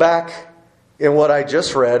you look back in what I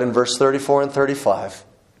just read in verse 34 and 35,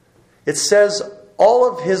 it says all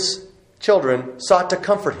of his children sought to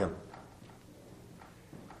comfort him.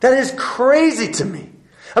 That is crazy to me.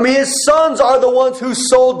 I mean, his sons are the ones who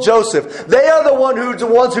sold Joseph. They are the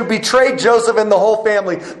ones who betrayed Joseph and the whole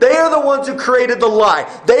family. They are the ones who created the lie.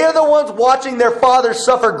 They are the ones watching their father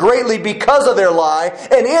suffer greatly because of their lie.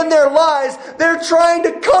 And in their lies, they're trying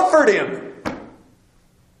to comfort him.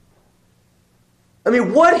 I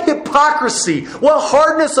mean, what hypocrisy, what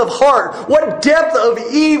hardness of heart, what depth of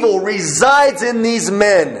evil resides in these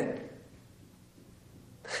men.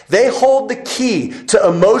 They hold the key to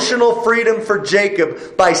emotional freedom for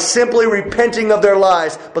Jacob by simply repenting of their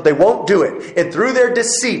lies, but they won't do it. And through their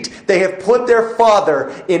deceit, they have put their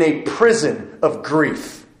father in a prison of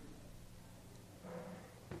grief.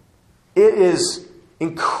 It is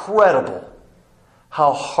incredible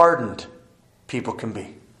how hardened people can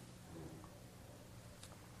be.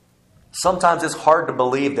 Sometimes it's hard to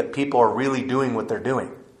believe that people are really doing what they're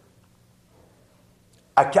doing.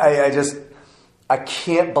 I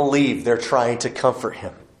can't believe they're trying to comfort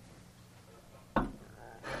him.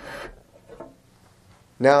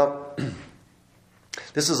 Now,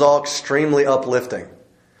 this is all extremely uplifting.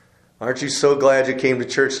 Aren't you so glad you came to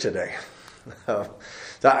church today?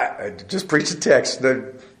 I just preach a text,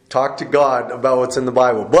 talk to God about what's in the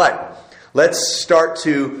Bible. But let's start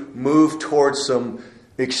to move towards some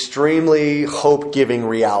extremely hope-giving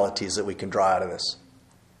realities that we can draw out of this.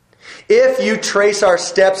 If you trace our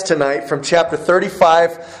steps tonight from chapter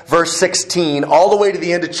 35, verse 16, all the way to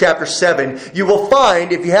the end of chapter 7, you will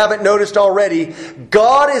find, if you haven't noticed already,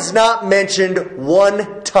 God is not mentioned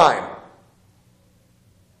one time.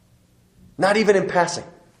 Not even in passing.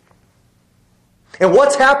 And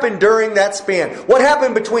what's happened during that span? What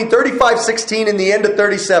happened between 35:16 and the end of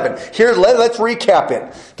 37? Here, let's recap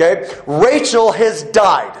it. Okay? Rachel has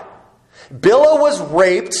died. Bilhah was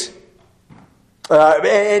raped.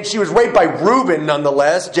 And she was raped by Reuben,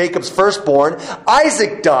 nonetheless, Jacob's firstborn.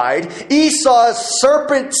 Isaac died. Esau's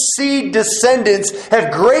serpent seed descendants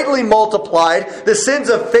have greatly multiplied. The sins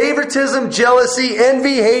of favoritism, jealousy,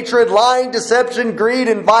 envy, hatred, lying, deception, greed,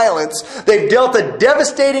 and violence. They've dealt a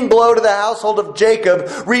devastating blow to the household of Jacob,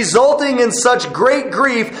 resulting in such great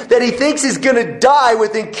grief that he thinks he's going to die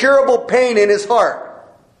with incurable pain in his heart.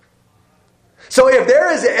 So if there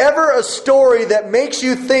is ever a story that makes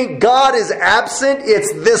you think God is absent,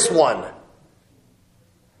 it's this one.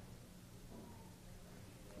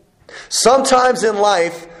 Sometimes in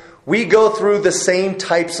life, we go through the same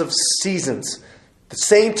types of seasons, the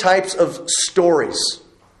same types of stories.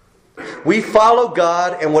 We follow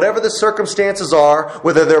God, and whatever the circumstances are,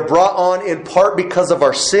 whether they're brought on in part because of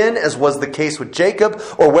our sin, as was the case with Jacob,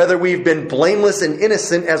 or whether we've been blameless and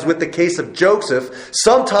innocent, as with the case of Joseph,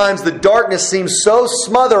 sometimes the darkness seems so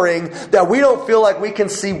smothering that we don't feel like we can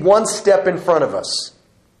see one step in front of us.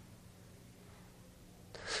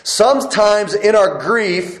 Sometimes in our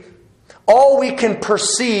grief, all we can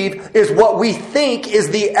perceive is what we think is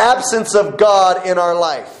the absence of God in our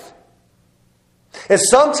life. And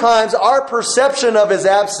sometimes our perception of His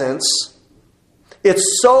absence,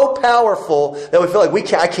 it's so powerful that we feel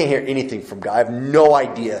like I can't hear anything from God. I have no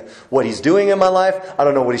idea what He's doing in my life. I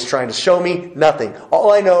don't know what He's trying to show me. Nothing.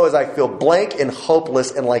 All I know is I feel blank and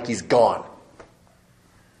hopeless and like He's gone.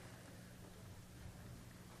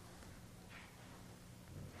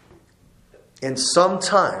 And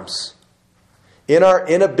sometimes, in our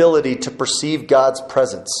inability to perceive God's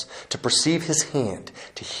presence, to perceive His hand,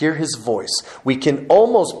 to hear His voice, we can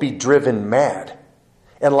almost be driven mad.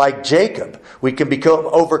 And like Jacob, we can become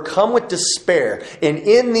overcome with despair. And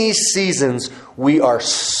in these seasons, we are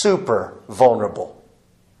super vulnerable.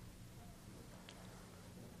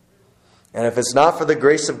 And if it's not for the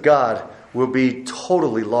grace of God, we'll be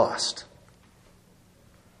totally lost.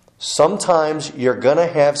 Sometimes you're going to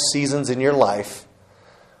have seasons in your life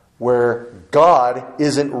where God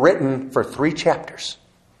isn't written for 3 chapters.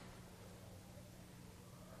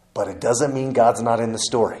 But it doesn't mean God's not in the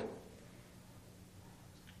story.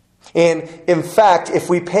 And in fact,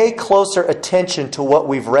 if we pay closer attention to what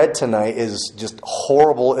we've read tonight, as just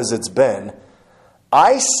horrible as it's been,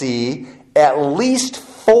 I see at least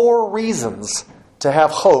 4 reasons to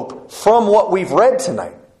have hope from what we've read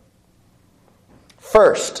tonight.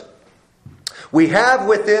 First, we have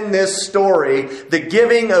within this story the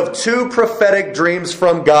giving of 2 prophetic dreams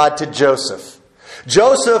from God to Joseph.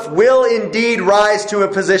 Joseph will indeed rise to a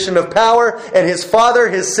position of power, and his father,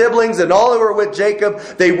 his siblings, and all who are with Jacob,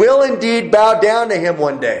 they will indeed bow down to him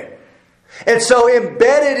one day. And so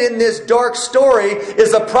embedded in this dark story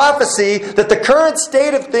is a prophecy that the current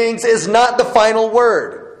state of things is not the final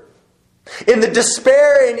word. In the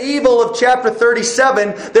despair and evil of chapter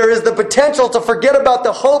 37, there is the potential to forget about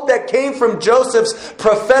the hope that came from Joseph's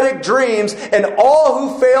prophetic dreams, and all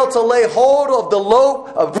who fail to lay hold of the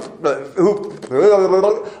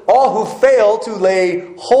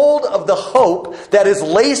hope that is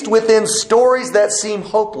laced within stories that seem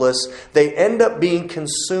hopeless, they end up being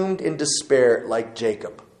consumed in despair like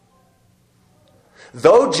Jacob.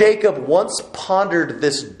 Though Jacob once pondered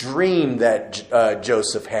this dream that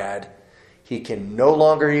Joseph had, he can no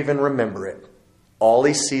longer even remember it. All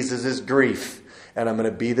he sees is his grief. And I'm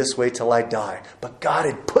going to be this way till I die. But God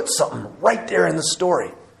had put something right there in the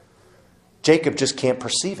story. Jacob just can't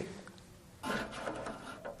perceive it.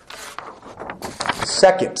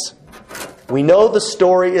 Second, we know the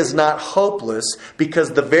story is not hopeless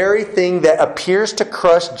because the very thing that appears to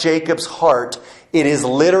crush Jacob's heart, it is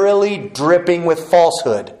literally dripping with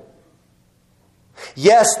falsehood.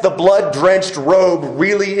 Yes, the blood-drenched robe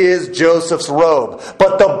really is Joseph's robe,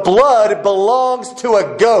 but the blood belongs to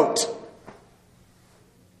a goat.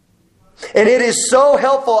 And it is so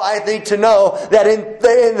helpful, I think, to know that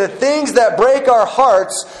in the things that break our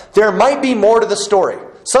hearts, there might be more to the story.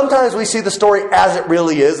 Sometimes we see the story as it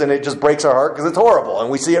really is, and it just breaks our heart because it's horrible,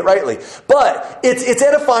 and we see it rightly. But it's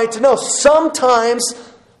edifying to know sometimes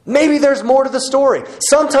maybe there's more to the story.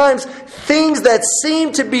 Sometimes things that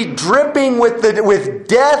seem to be dripping with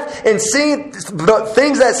death and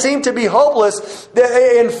things that seem to be hopeless,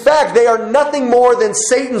 in fact, they are nothing more than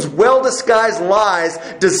Satan's well-disguised lies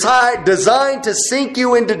designed to sink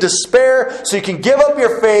you into despair so you can give up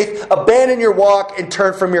your faith, abandon your walk, and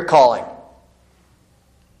turn from your calling.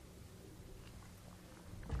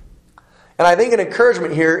 And I think an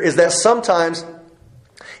encouragement here is that sometimes,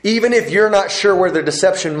 even if you're not sure where the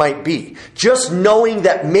deception might be, just knowing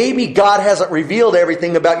that maybe God hasn't revealed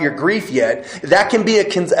everything about your grief yet, that can be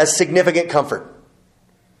a significant comfort.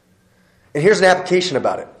 And here's an application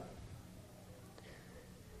about it.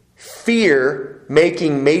 Fear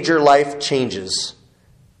making major life changes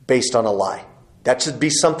based on a lie. That should be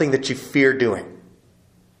something that you fear doing.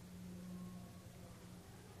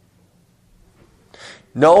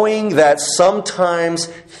 Knowing that sometimes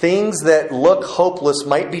things that look hopeless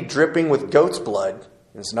might be dripping with goat's blood,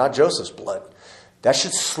 and it's not Joseph's blood, that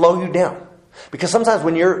should slow you down. Because sometimes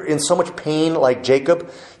when you're in so much pain like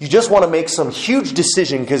Jacob, you just want to make some huge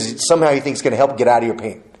decision because somehow you think it's going to help get out of your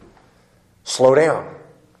pain. Slow down.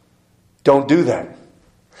 Don't do that.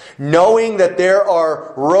 Knowing that there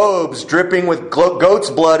are robes dripping with goat's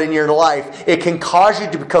blood in your life, it can cause you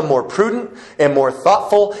to become more prudent and more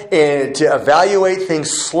thoughtful and to evaluate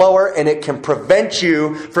things slower, and it can prevent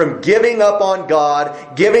you from giving up on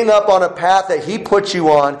God, giving up on a path that He put you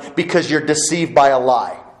on because you're deceived by a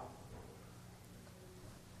lie.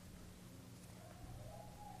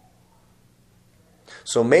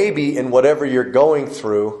 So maybe in whatever you're going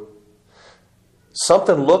through,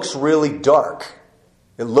 something looks really dark.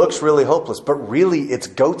 It looks really hopeless, but really it's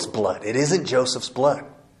goat's blood. It isn't Joseph's blood.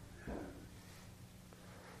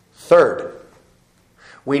 Third,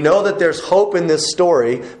 we know that there's hope in this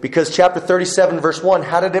story because chapter 37 verse 1,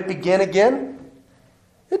 how did it begin again?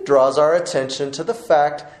 It draws our attention to the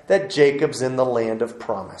fact that Jacob's in the land of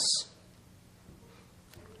promise.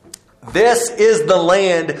 This is the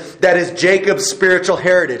land that is Jacob's spiritual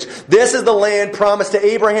heritage. This is the land promised to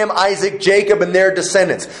Abraham, Isaac, Jacob, and their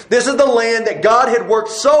descendants. This is the land that God had worked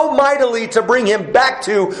so mightily to bring him back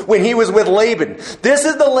to when he was with Laban. This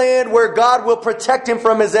is the land where God will protect him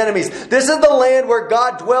from his enemies. This is the land where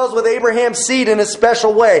God dwells with Abraham's seed in a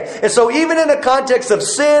special way. And so even in the context of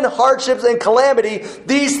sin, hardships, and calamity,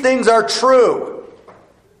 these things are true.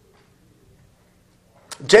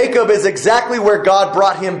 Jacob is exactly where God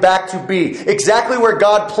brought him back to be. Exactly where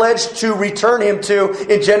God pledged to return him to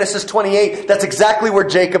in Genesis 28. That's exactly where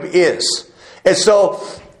Jacob is. And so,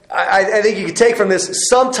 I think you can take from this,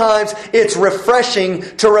 sometimes it's refreshing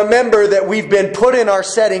to remember that we've been put in our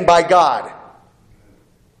setting by God.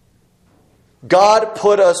 God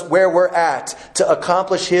put us where we're at to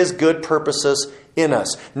accomplish His good purposes in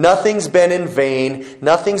us. Nothing's been in vain,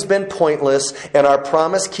 nothing's been pointless, and our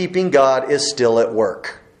promise-keeping God is still at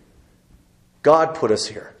work. God put us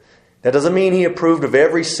here. That doesn't mean He approved of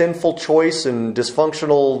every sinful choice and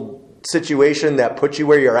dysfunctional situation that put you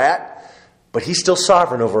where you're at, but He's still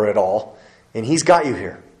sovereign over it all, and He's got you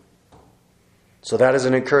here. So that is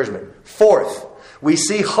an encouragement. Fourth, we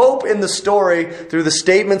see hope in the story through the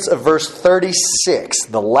statements of verse 36,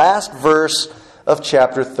 the last verse of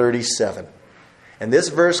chapter 37. And this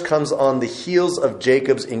verse comes on the heels of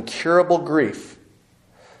Jacob's incurable grief.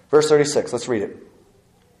 Verse 36, let's read it.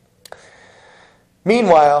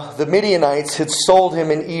 Meanwhile, the Midianites had sold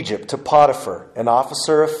him in Egypt to Potiphar, an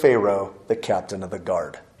officer of Pharaoh, the captain of the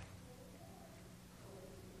guard.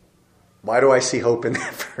 Why do I see hope in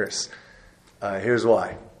that verse? Here's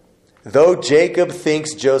why. Though Jacob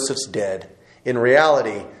thinks Joseph's dead, in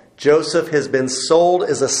reality, Joseph has been sold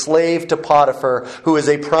as a slave to Potiphar, who is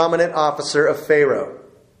a prominent officer of Pharaoh.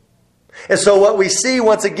 And so what we see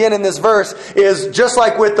once again in this verse is, just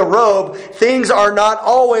like with the robe, things are not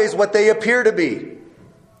always what they appear to be.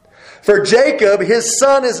 For Jacob, his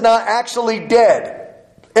son is not actually dead.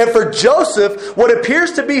 And for Joseph, what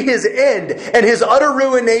appears to be his end and his utter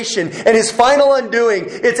ruination and his final undoing,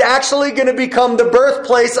 it's actually going to become the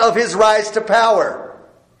birthplace of his rise to power.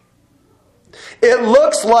 It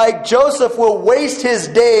looks like Joseph will waste his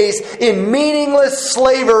days in meaningless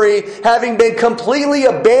slavery, having been completely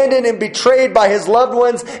abandoned and betrayed by his loved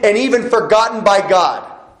ones and even forgotten by God.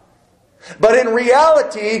 But in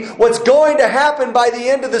reality, what's going to happen by the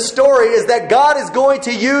end of the story is that God is going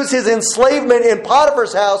to use his enslavement in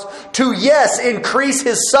Potiphar's house to, yes, increase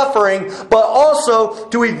his suffering, but also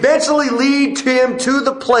to eventually lead him to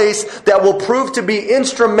the place that will prove to be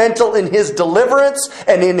instrumental in his deliverance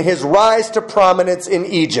and in his rise to prominence in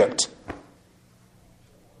Egypt.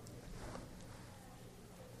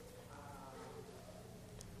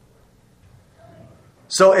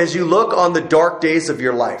 So as you look on the dark days of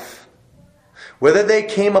your life, whether they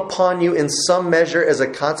came upon you in some measure as a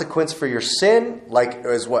consequence for your sin, like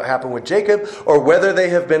as what happened with Jacob, or whether they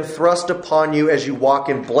have been thrust upon you as you walk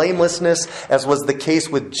in blamelessness, as was the case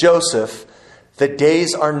with Joseph, the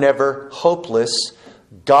days are never hopeless.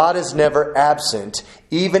 God is never absent,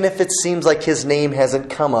 even if it seems like his name hasn't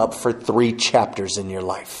come up for 3 chapters in your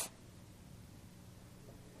life.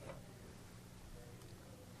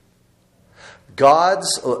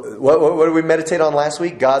 What did we meditate on last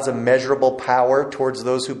week? God's immeasurable power towards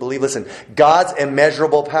those who believe. Listen, God's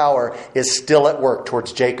immeasurable power is still at work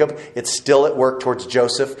towards Jacob. It's still at work towards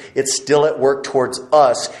Joseph. It's still at work towards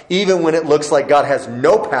us, even when it looks like God has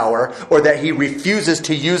no power or that he refuses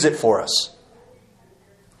to use it for us.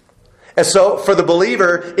 And so, for the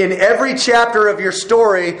believer, in every chapter of your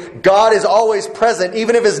story, God is always present,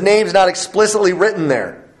 even if his name's not explicitly written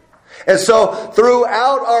there. And so,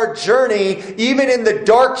 throughout our journey, even in the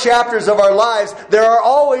dark chapters of our lives, there are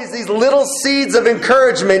always these little seeds of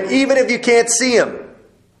encouragement, even if you can't see them.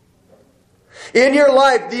 In your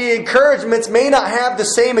life, the encouragements may not have the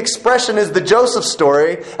same expression as the Joseph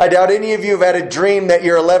story. I doubt any of you have had a dream that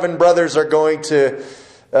your 11 brothers are going to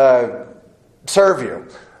serve you.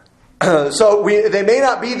 So they may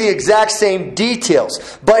not be the exact same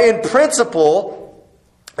details. But in principle,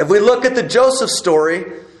 if we look at the Joseph story,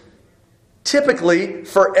 typically,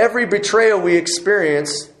 for every betrayal we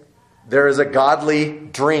experience, there is a godly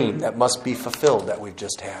dream that must be fulfilled that we've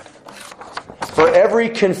just had. For every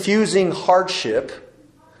confusing hardship,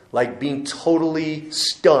 like being totally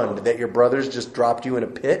stunned that your brothers just dropped you in a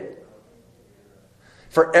pit,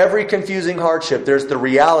 for every confusing hardship, there's the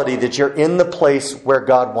reality that you're in the place where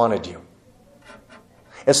God wanted you.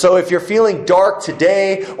 And so if you're feeling dark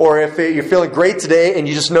today, or if you're feeling great today and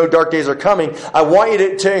you just know dark days are coming, I want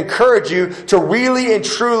you to encourage you to really and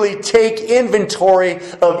truly take inventory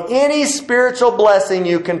of any spiritual blessing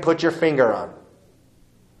you can put your finger on.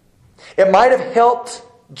 It might have helped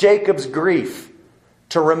Jacob's grief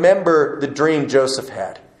to remember the dream Joseph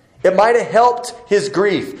had. It might have helped his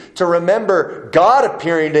grief to remember God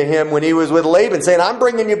appearing to him when he was with Laban, saying, I'm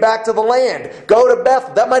bringing you back to the land. Go to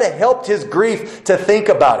Bethel. That might have helped his grief to think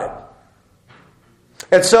about it.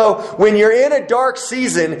 And so, when you're in a dark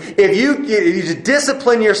season, if you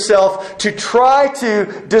discipline yourself to try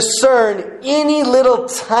to discern any little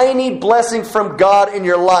tiny blessing from God in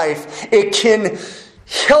your life, it can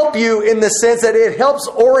help you in the sense that it helps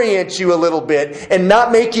orient you a little bit and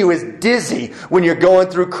not make you as dizzy when you're going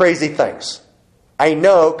through crazy things. I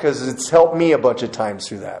know, because it's helped me a bunch of times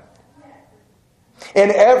through that.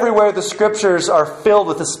 And everywhere the scriptures are filled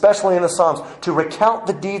with, especially in the Psalms, to recount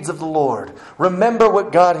the deeds of the Lord. Remember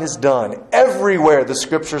what God has done. Everywhere the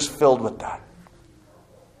scriptures filled with that.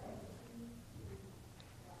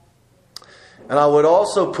 And I would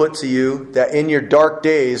also put to you that in your dark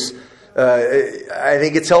days, I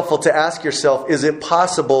think it's helpful to ask yourself, is it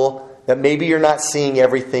possible that maybe you're not seeing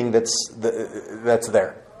everything that's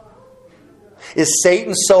there? Is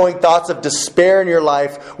Satan sowing thoughts of despair in your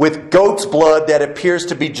life with goat's blood that appears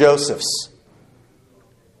to be Joseph's?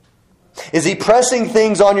 Is he pressing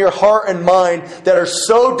things on your heart and mind that are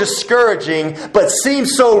so discouraging but seem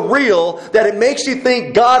so real that it makes you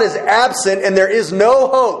think God is absent and there is no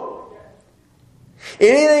hope?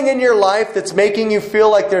 Anything in your life that's making you feel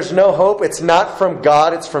like there's no hope, it's not from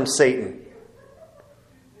God, it's from Satan.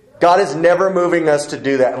 God is never moving us to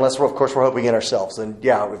do that unless, of course, we're hoping in ourselves. And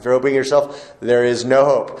yeah, if you're hoping in yourself, there is no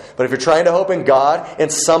hope. But if you're trying to hope in God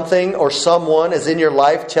and something or someone is in your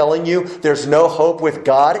life telling you there's no hope with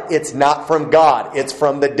God, it's not from God. It's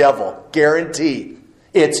from the devil. Guarantee.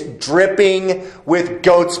 It's dripping with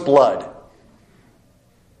goat's blood.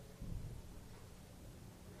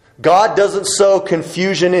 God doesn't sow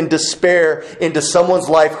confusion and despair into someone's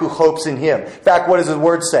life who hopes in Him. In fact, what does His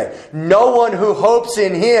Word say? No one who hopes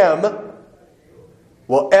in Him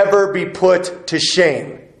will ever be put to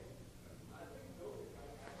shame.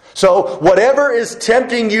 So, whatever is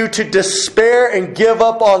tempting you to despair and give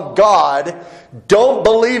up on God, don't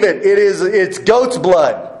believe it. It's goat's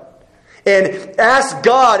blood. And ask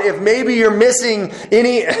God if maybe you're missing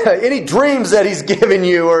any dreams that He's given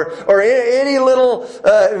you or any little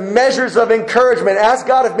measures of encouragement. Ask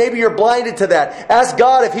God if maybe you're blinded to that. Ask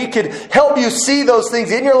God if He could help you see those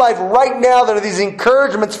things in your life right now that are these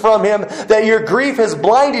encouragements from Him that your grief has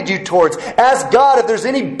blinded you towards. Ask God if there's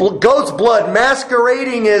any goat's blood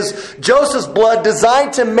masquerading as Joseph's blood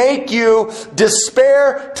designed to make you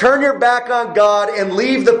despair, turn your back on God, and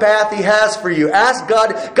leave the path He has for you. Ask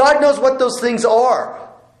God. God knows what those things are.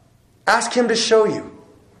 Ask Him to show you.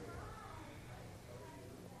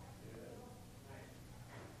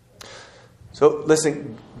 So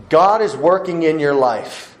listen, God is working in your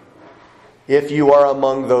life if you are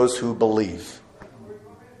among those who believe.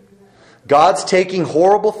 God's taking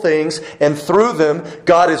horrible things, and through them,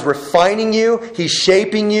 God is refining you, He's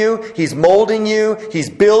shaping you, He's molding you, He's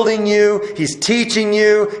building you, He's teaching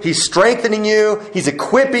you, He's strengthening you, He's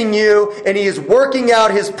equipping you, and He is working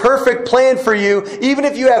out His perfect plan for you, even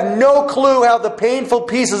if you have no clue how the painful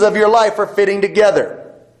pieces of your life are fitting together.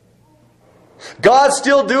 God's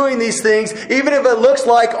still doing these things, even if it looks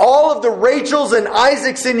like all of the Rachels and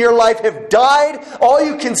Isaacs in your life have died. All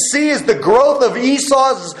you can see is the growth of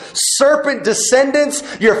Esau's serpent descendants.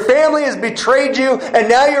 Your family has betrayed you, and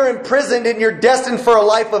now you're imprisoned and you're destined for a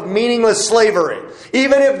life of meaningless slavery.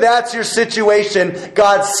 Even if that's your situation,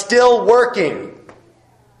 God's still working.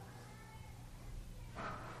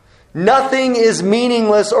 Nothing is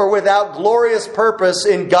meaningless or without glorious purpose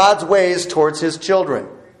in God's ways towards His children.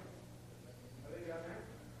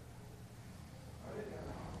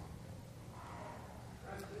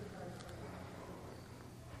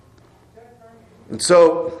 And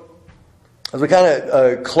so, as we kind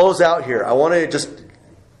of close out here, I want to just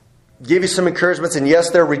give you some encouragements. And yes,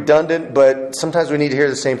 they're redundant, but sometimes we need to hear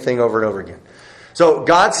the same thing over and over again. So,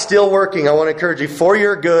 God's still working. I want to encourage you for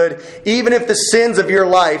your good, even if the sins of your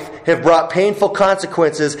life have brought painful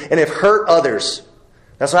consequences and have hurt others.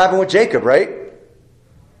 That's what happened with Jacob, right?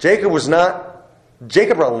 Jacob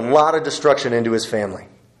brought a lot of destruction into his family.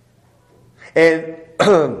 And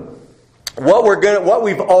what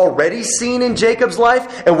we've already seen in Jacob's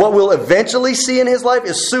life and what we'll eventually see in his life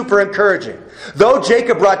is super encouraging. Though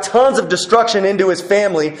Jacob brought tons of destruction into his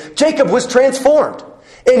family, Jacob was transformed.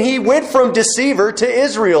 And he went from deceiver to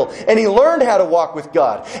Israel. And he learned how to walk with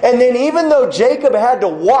God. And then even though Jacob had to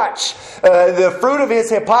watch the fruit of his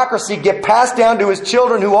hypocrisy get passed down to his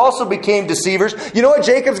children who also became deceivers, you know what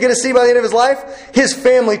Jacob's going to see by the end of his life? His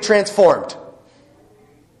family transformed.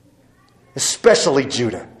 Especially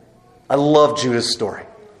Judah. I love Judah's story.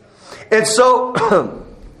 And so,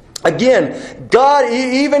 again, God,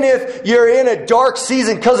 even if you're in a dark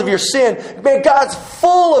season because of your sin, man, God's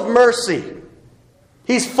full of mercy.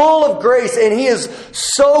 He's full of grace, and He is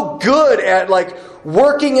so good at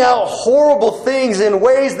working out horrible things in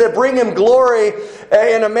ways that bring Him glory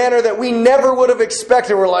in a manner that we never would have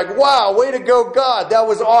expected. We're like, wow, way to go, God. That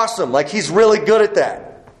was awesome. He's really good at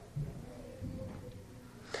that.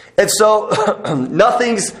 And so,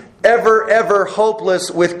 nothing's ever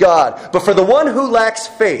hopeless with God. But for the one who lacks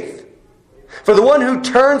faith, for the one who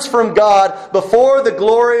turns from God before the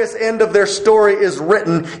glorious end of their story is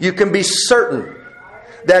written, you can be certain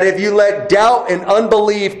that if you let doubt and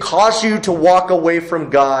unbelief cause you to walk away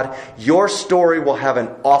from God, your story will have an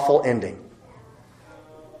awful ending.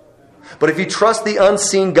 But if you trust the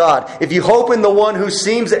unseen God, if you hope in the one who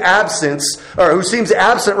seems absent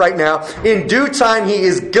right now, in due time He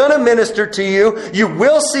is going to minister to you. You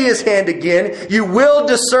will see His hand again. You will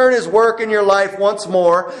discern His work in your life once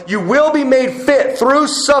more. You will be made fit through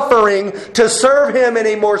suffering to serve Him in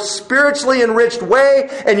a more spiritually enriched way,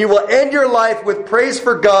 and you will end your life with praise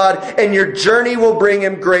for God, and your journey will bring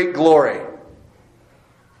Him great glory.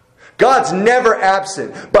 God's never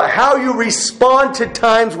absent, but how you respond to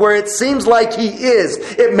times where it seems like He is,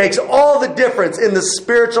 it makes all the difference in the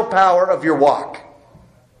spiritual power of your walk.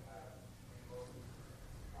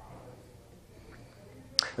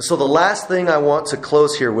 So the last thing I want to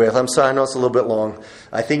close here with, I'm sorry, I know it's a little bit long.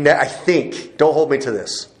 I think, don't hold me to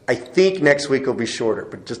this. I think next week will be shorter,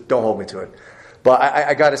 but just don't hold me to it. But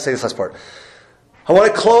I got to say this last part. I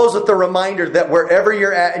want to close with the reminder that wherever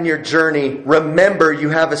you're at in your journey, remember you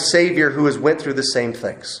have a Savior who has went through the same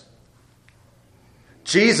things.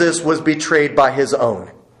 Jesus was betrayed by his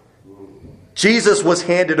own. Jesus was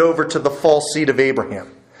handed over to the false seed of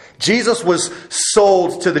Abraham. Jesus was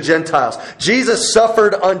sold to the Gentiles. Jesus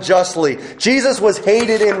suffered unjustly. Jesus was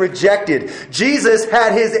hated and rejected. Jesus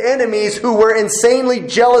had his enemies who were insanely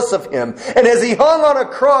jealous of him. And as he hung on a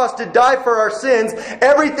cross to die for our sins,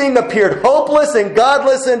 everything appeared hopeless and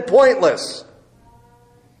godless and pointless.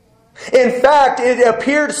 In fact, it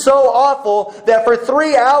appeared so awful that for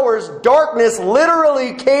 3 hours, darkness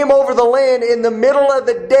literally came over the land in the middle of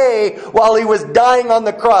the day while he was dying on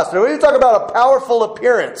the cross. Now, when you talk about a powerful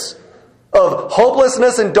appearance of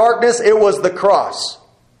hopelessness and darkness, it was the cross.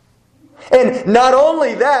 And not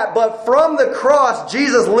only that, but from the cross,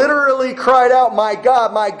 Jesus literally cried out, my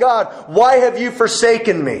God, why have you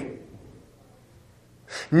forsaken me?"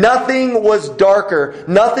 Nothing was darker,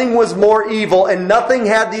 nothing was more evil, and nothing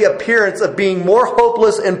had the appearance of being more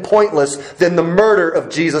hopeless and pointless than the murder of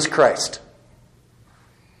Jesus Christ.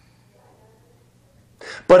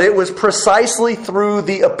 But it was precisely through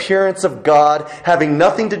the appearance of God having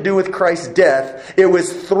nothing to do with Christ's death. It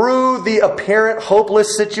was through the apparent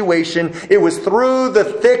hopeless situation. It was through the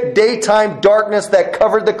thick daytime darkness that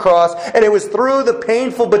covered the cross. And it was through the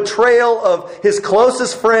painful betrayal of his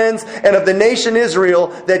closest friends and of the nation Israel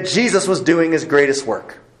that Jesus was doing his greatest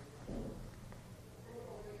work.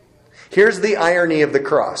 Here's the irony of the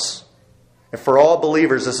cross. And for all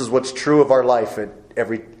believers, this is what's true of our life at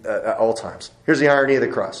all times. Here's the irony of the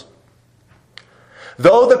cross.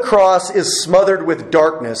 Though the cross is smothered with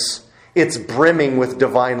darkness, it's brimming with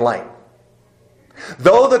divine light.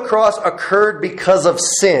 Though the cross occurred because of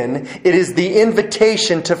sin, it is the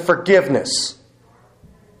invitation to forgiveness.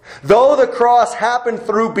 Though the cross happened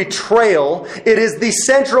through betrayal, it is the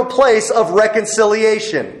central place of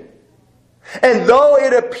reconciliation. And though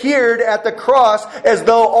it appeared at the cross as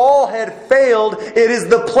though all had failed, it is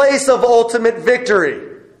the place of ultimate victory.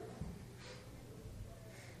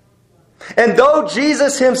 And though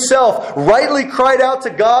Jesus himself rightly cried out to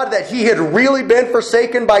God that he had really been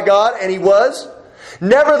forsaken by God, and he was,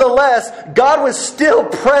 nevertheless, God was still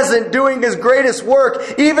present doing his greatest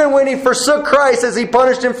work, even when he forsook Christ as he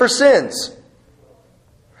punished him for sins.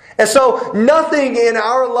 And so nothing in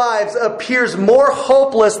our lives appears more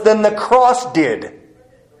hopeless than the cross did.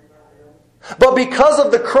 But because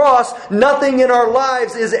of the cross, nothing in our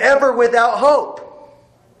lives is ever without hope.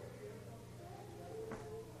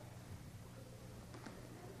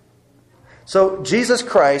 So Jesus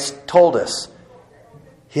Christ told us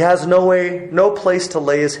he has no place to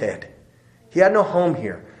lay his head. He had no home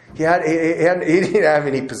here. He didn't have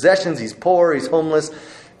any possessions. He's poor. He's homeless.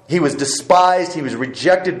 He was despised. He was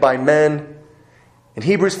rejected by men. And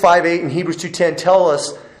Hebrews 5:8 and Hebrews 2:10 tell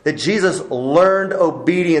us that Jesus learned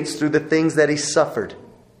obedience through the things that he suffered.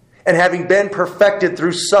 And having been perfected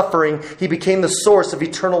through suffering, he became the source of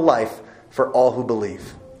eternal life for all who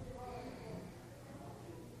believe.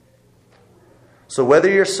 So whether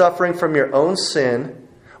you're suffering from your own sin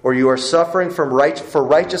or you are suffering for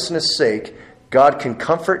righteousness' sake, God can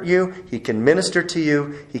comfort you, he can minister to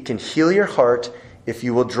you, he can heal your heart if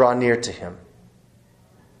you will draw near to him.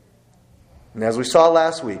 And as we saw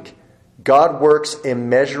last week, God works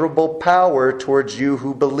immeasurable power towards you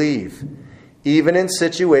who believe, even in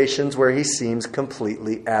situations where he seems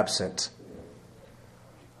completely absent.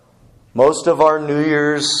 Most of our New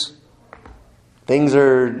Year's things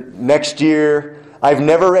are next year. Have you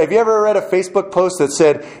ever read a Facebook post that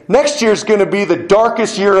said, next year's going to be the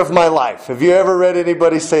darkest year of my life? Have you ever read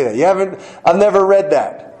anybody say that? You haven't? I've never read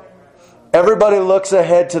that. Everybody looks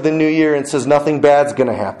ahead to the new year and says nothing bad's going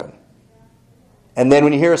to happen. And then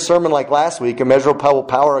when you hear a sermon like last week, immeasurable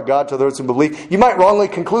power of God to those who believe, you might wrongly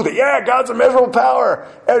conclude that, yeah, God's immeasurable power,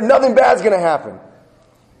 and nothing bad's going to happen.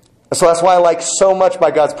 So that's why I like so much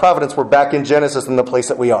by God's providence, we're back in Genesis in the place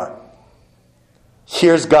that we are.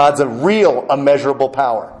 Here's God's real immeasurable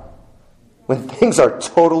power. When things are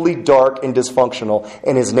totally dark and dysfunctional,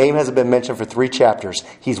 and his name hasn't been mentioned for 3 chapters,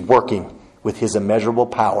 he's working with his immeasurable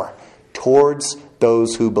power towards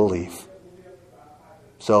those who believe.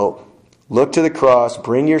 So, look to the cross,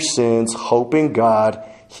 bring your sins, hope in God.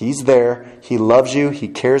 He's there. He loves you. He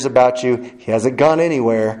cares about you. He hasn't gone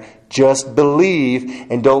anywhere. Just believe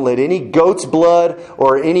and don't let any goat's blood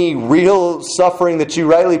or any real suffering that you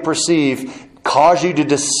rightly perceive cause you to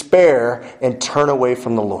despair and turn away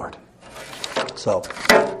from the Lord. So,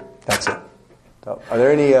 that's it. Are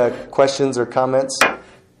there any questions or comments?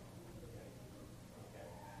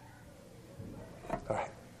 All right.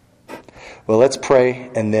 Well, let's pray,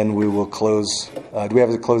 and then we will close. Do we have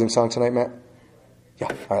a closing song tonight, Matt? Yeah.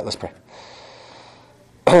 All right, let's pray.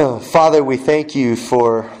 Father, we thank you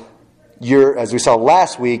for your, as we saw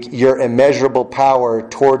last week, your immeasurable power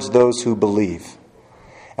towards those who believe.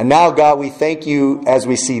 And now, God, we thank you, as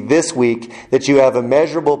we see this week, that you have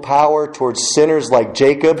immeasurable power towards sinners like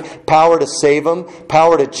Jacob, power to save them,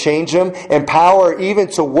 power to change them, and power even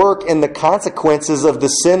to work in the consequences of the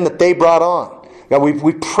sin that they brought on. God,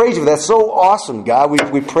 we praise you for that. That's so awesome, God.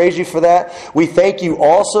 We praise you for that. We thank you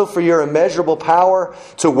also for your immeasurable power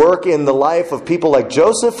to work in the life of people like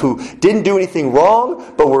Joseph, who didn't do anything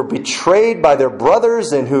wrong, but were betrayed by their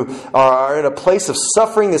brothers and who are in a place of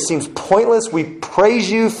suffering that seems pointless. We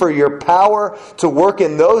praise you for your power to work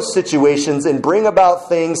in those situations and bring about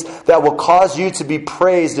things that will cause you to be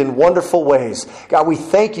praised in wonderful ways. God, we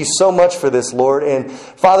thank you so much for this, Lord. And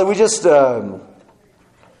Father,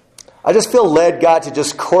 I just feel led, God, to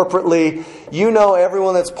just corporately, you know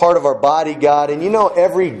everyone that's part of our body, God, and you know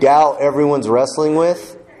every doubt everyone's wrestling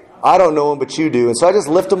with. I don't know them, but you do. And so I just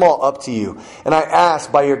lift them all up to you. And I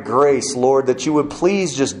ask by your grace, Lord, that you would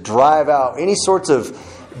please just drive out any sorts of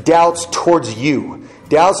doubts towards you.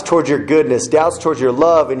 Doubts towards your goodness, doubts towards your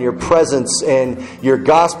love and your presence and your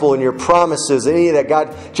gospel and your promises, any of that.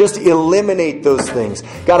 God, just eliminate those things.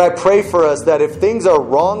 God, I pray for us that if things are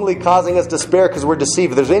wrongly causing us despair because we're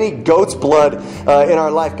deceived, if there's any goat's blood in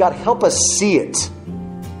our life, God, help us see it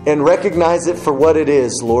and recognize it for what it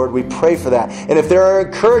is, Lord. We pray for that. And if there are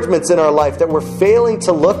encouragements in our life that we're failing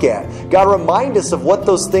to look at, God, remind us of what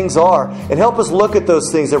those things are and help us look at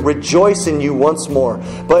those things and rejoice in you once more.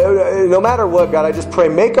 But no matter what, God, I just pray,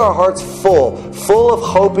 make our hearts full of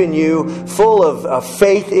hope in you, full of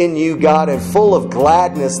faith in you, God, and full of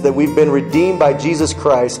gladness that we've been redeemed by Jesus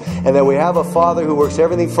Christ and that we have a Father who works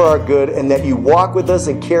everything for our good and that you walk with us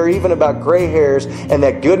and care even about gray hairs and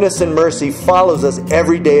that goodness and mercy follows us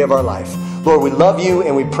every day of our life. Lord, we love you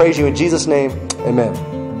and we praise you in Jesus' name. Amen.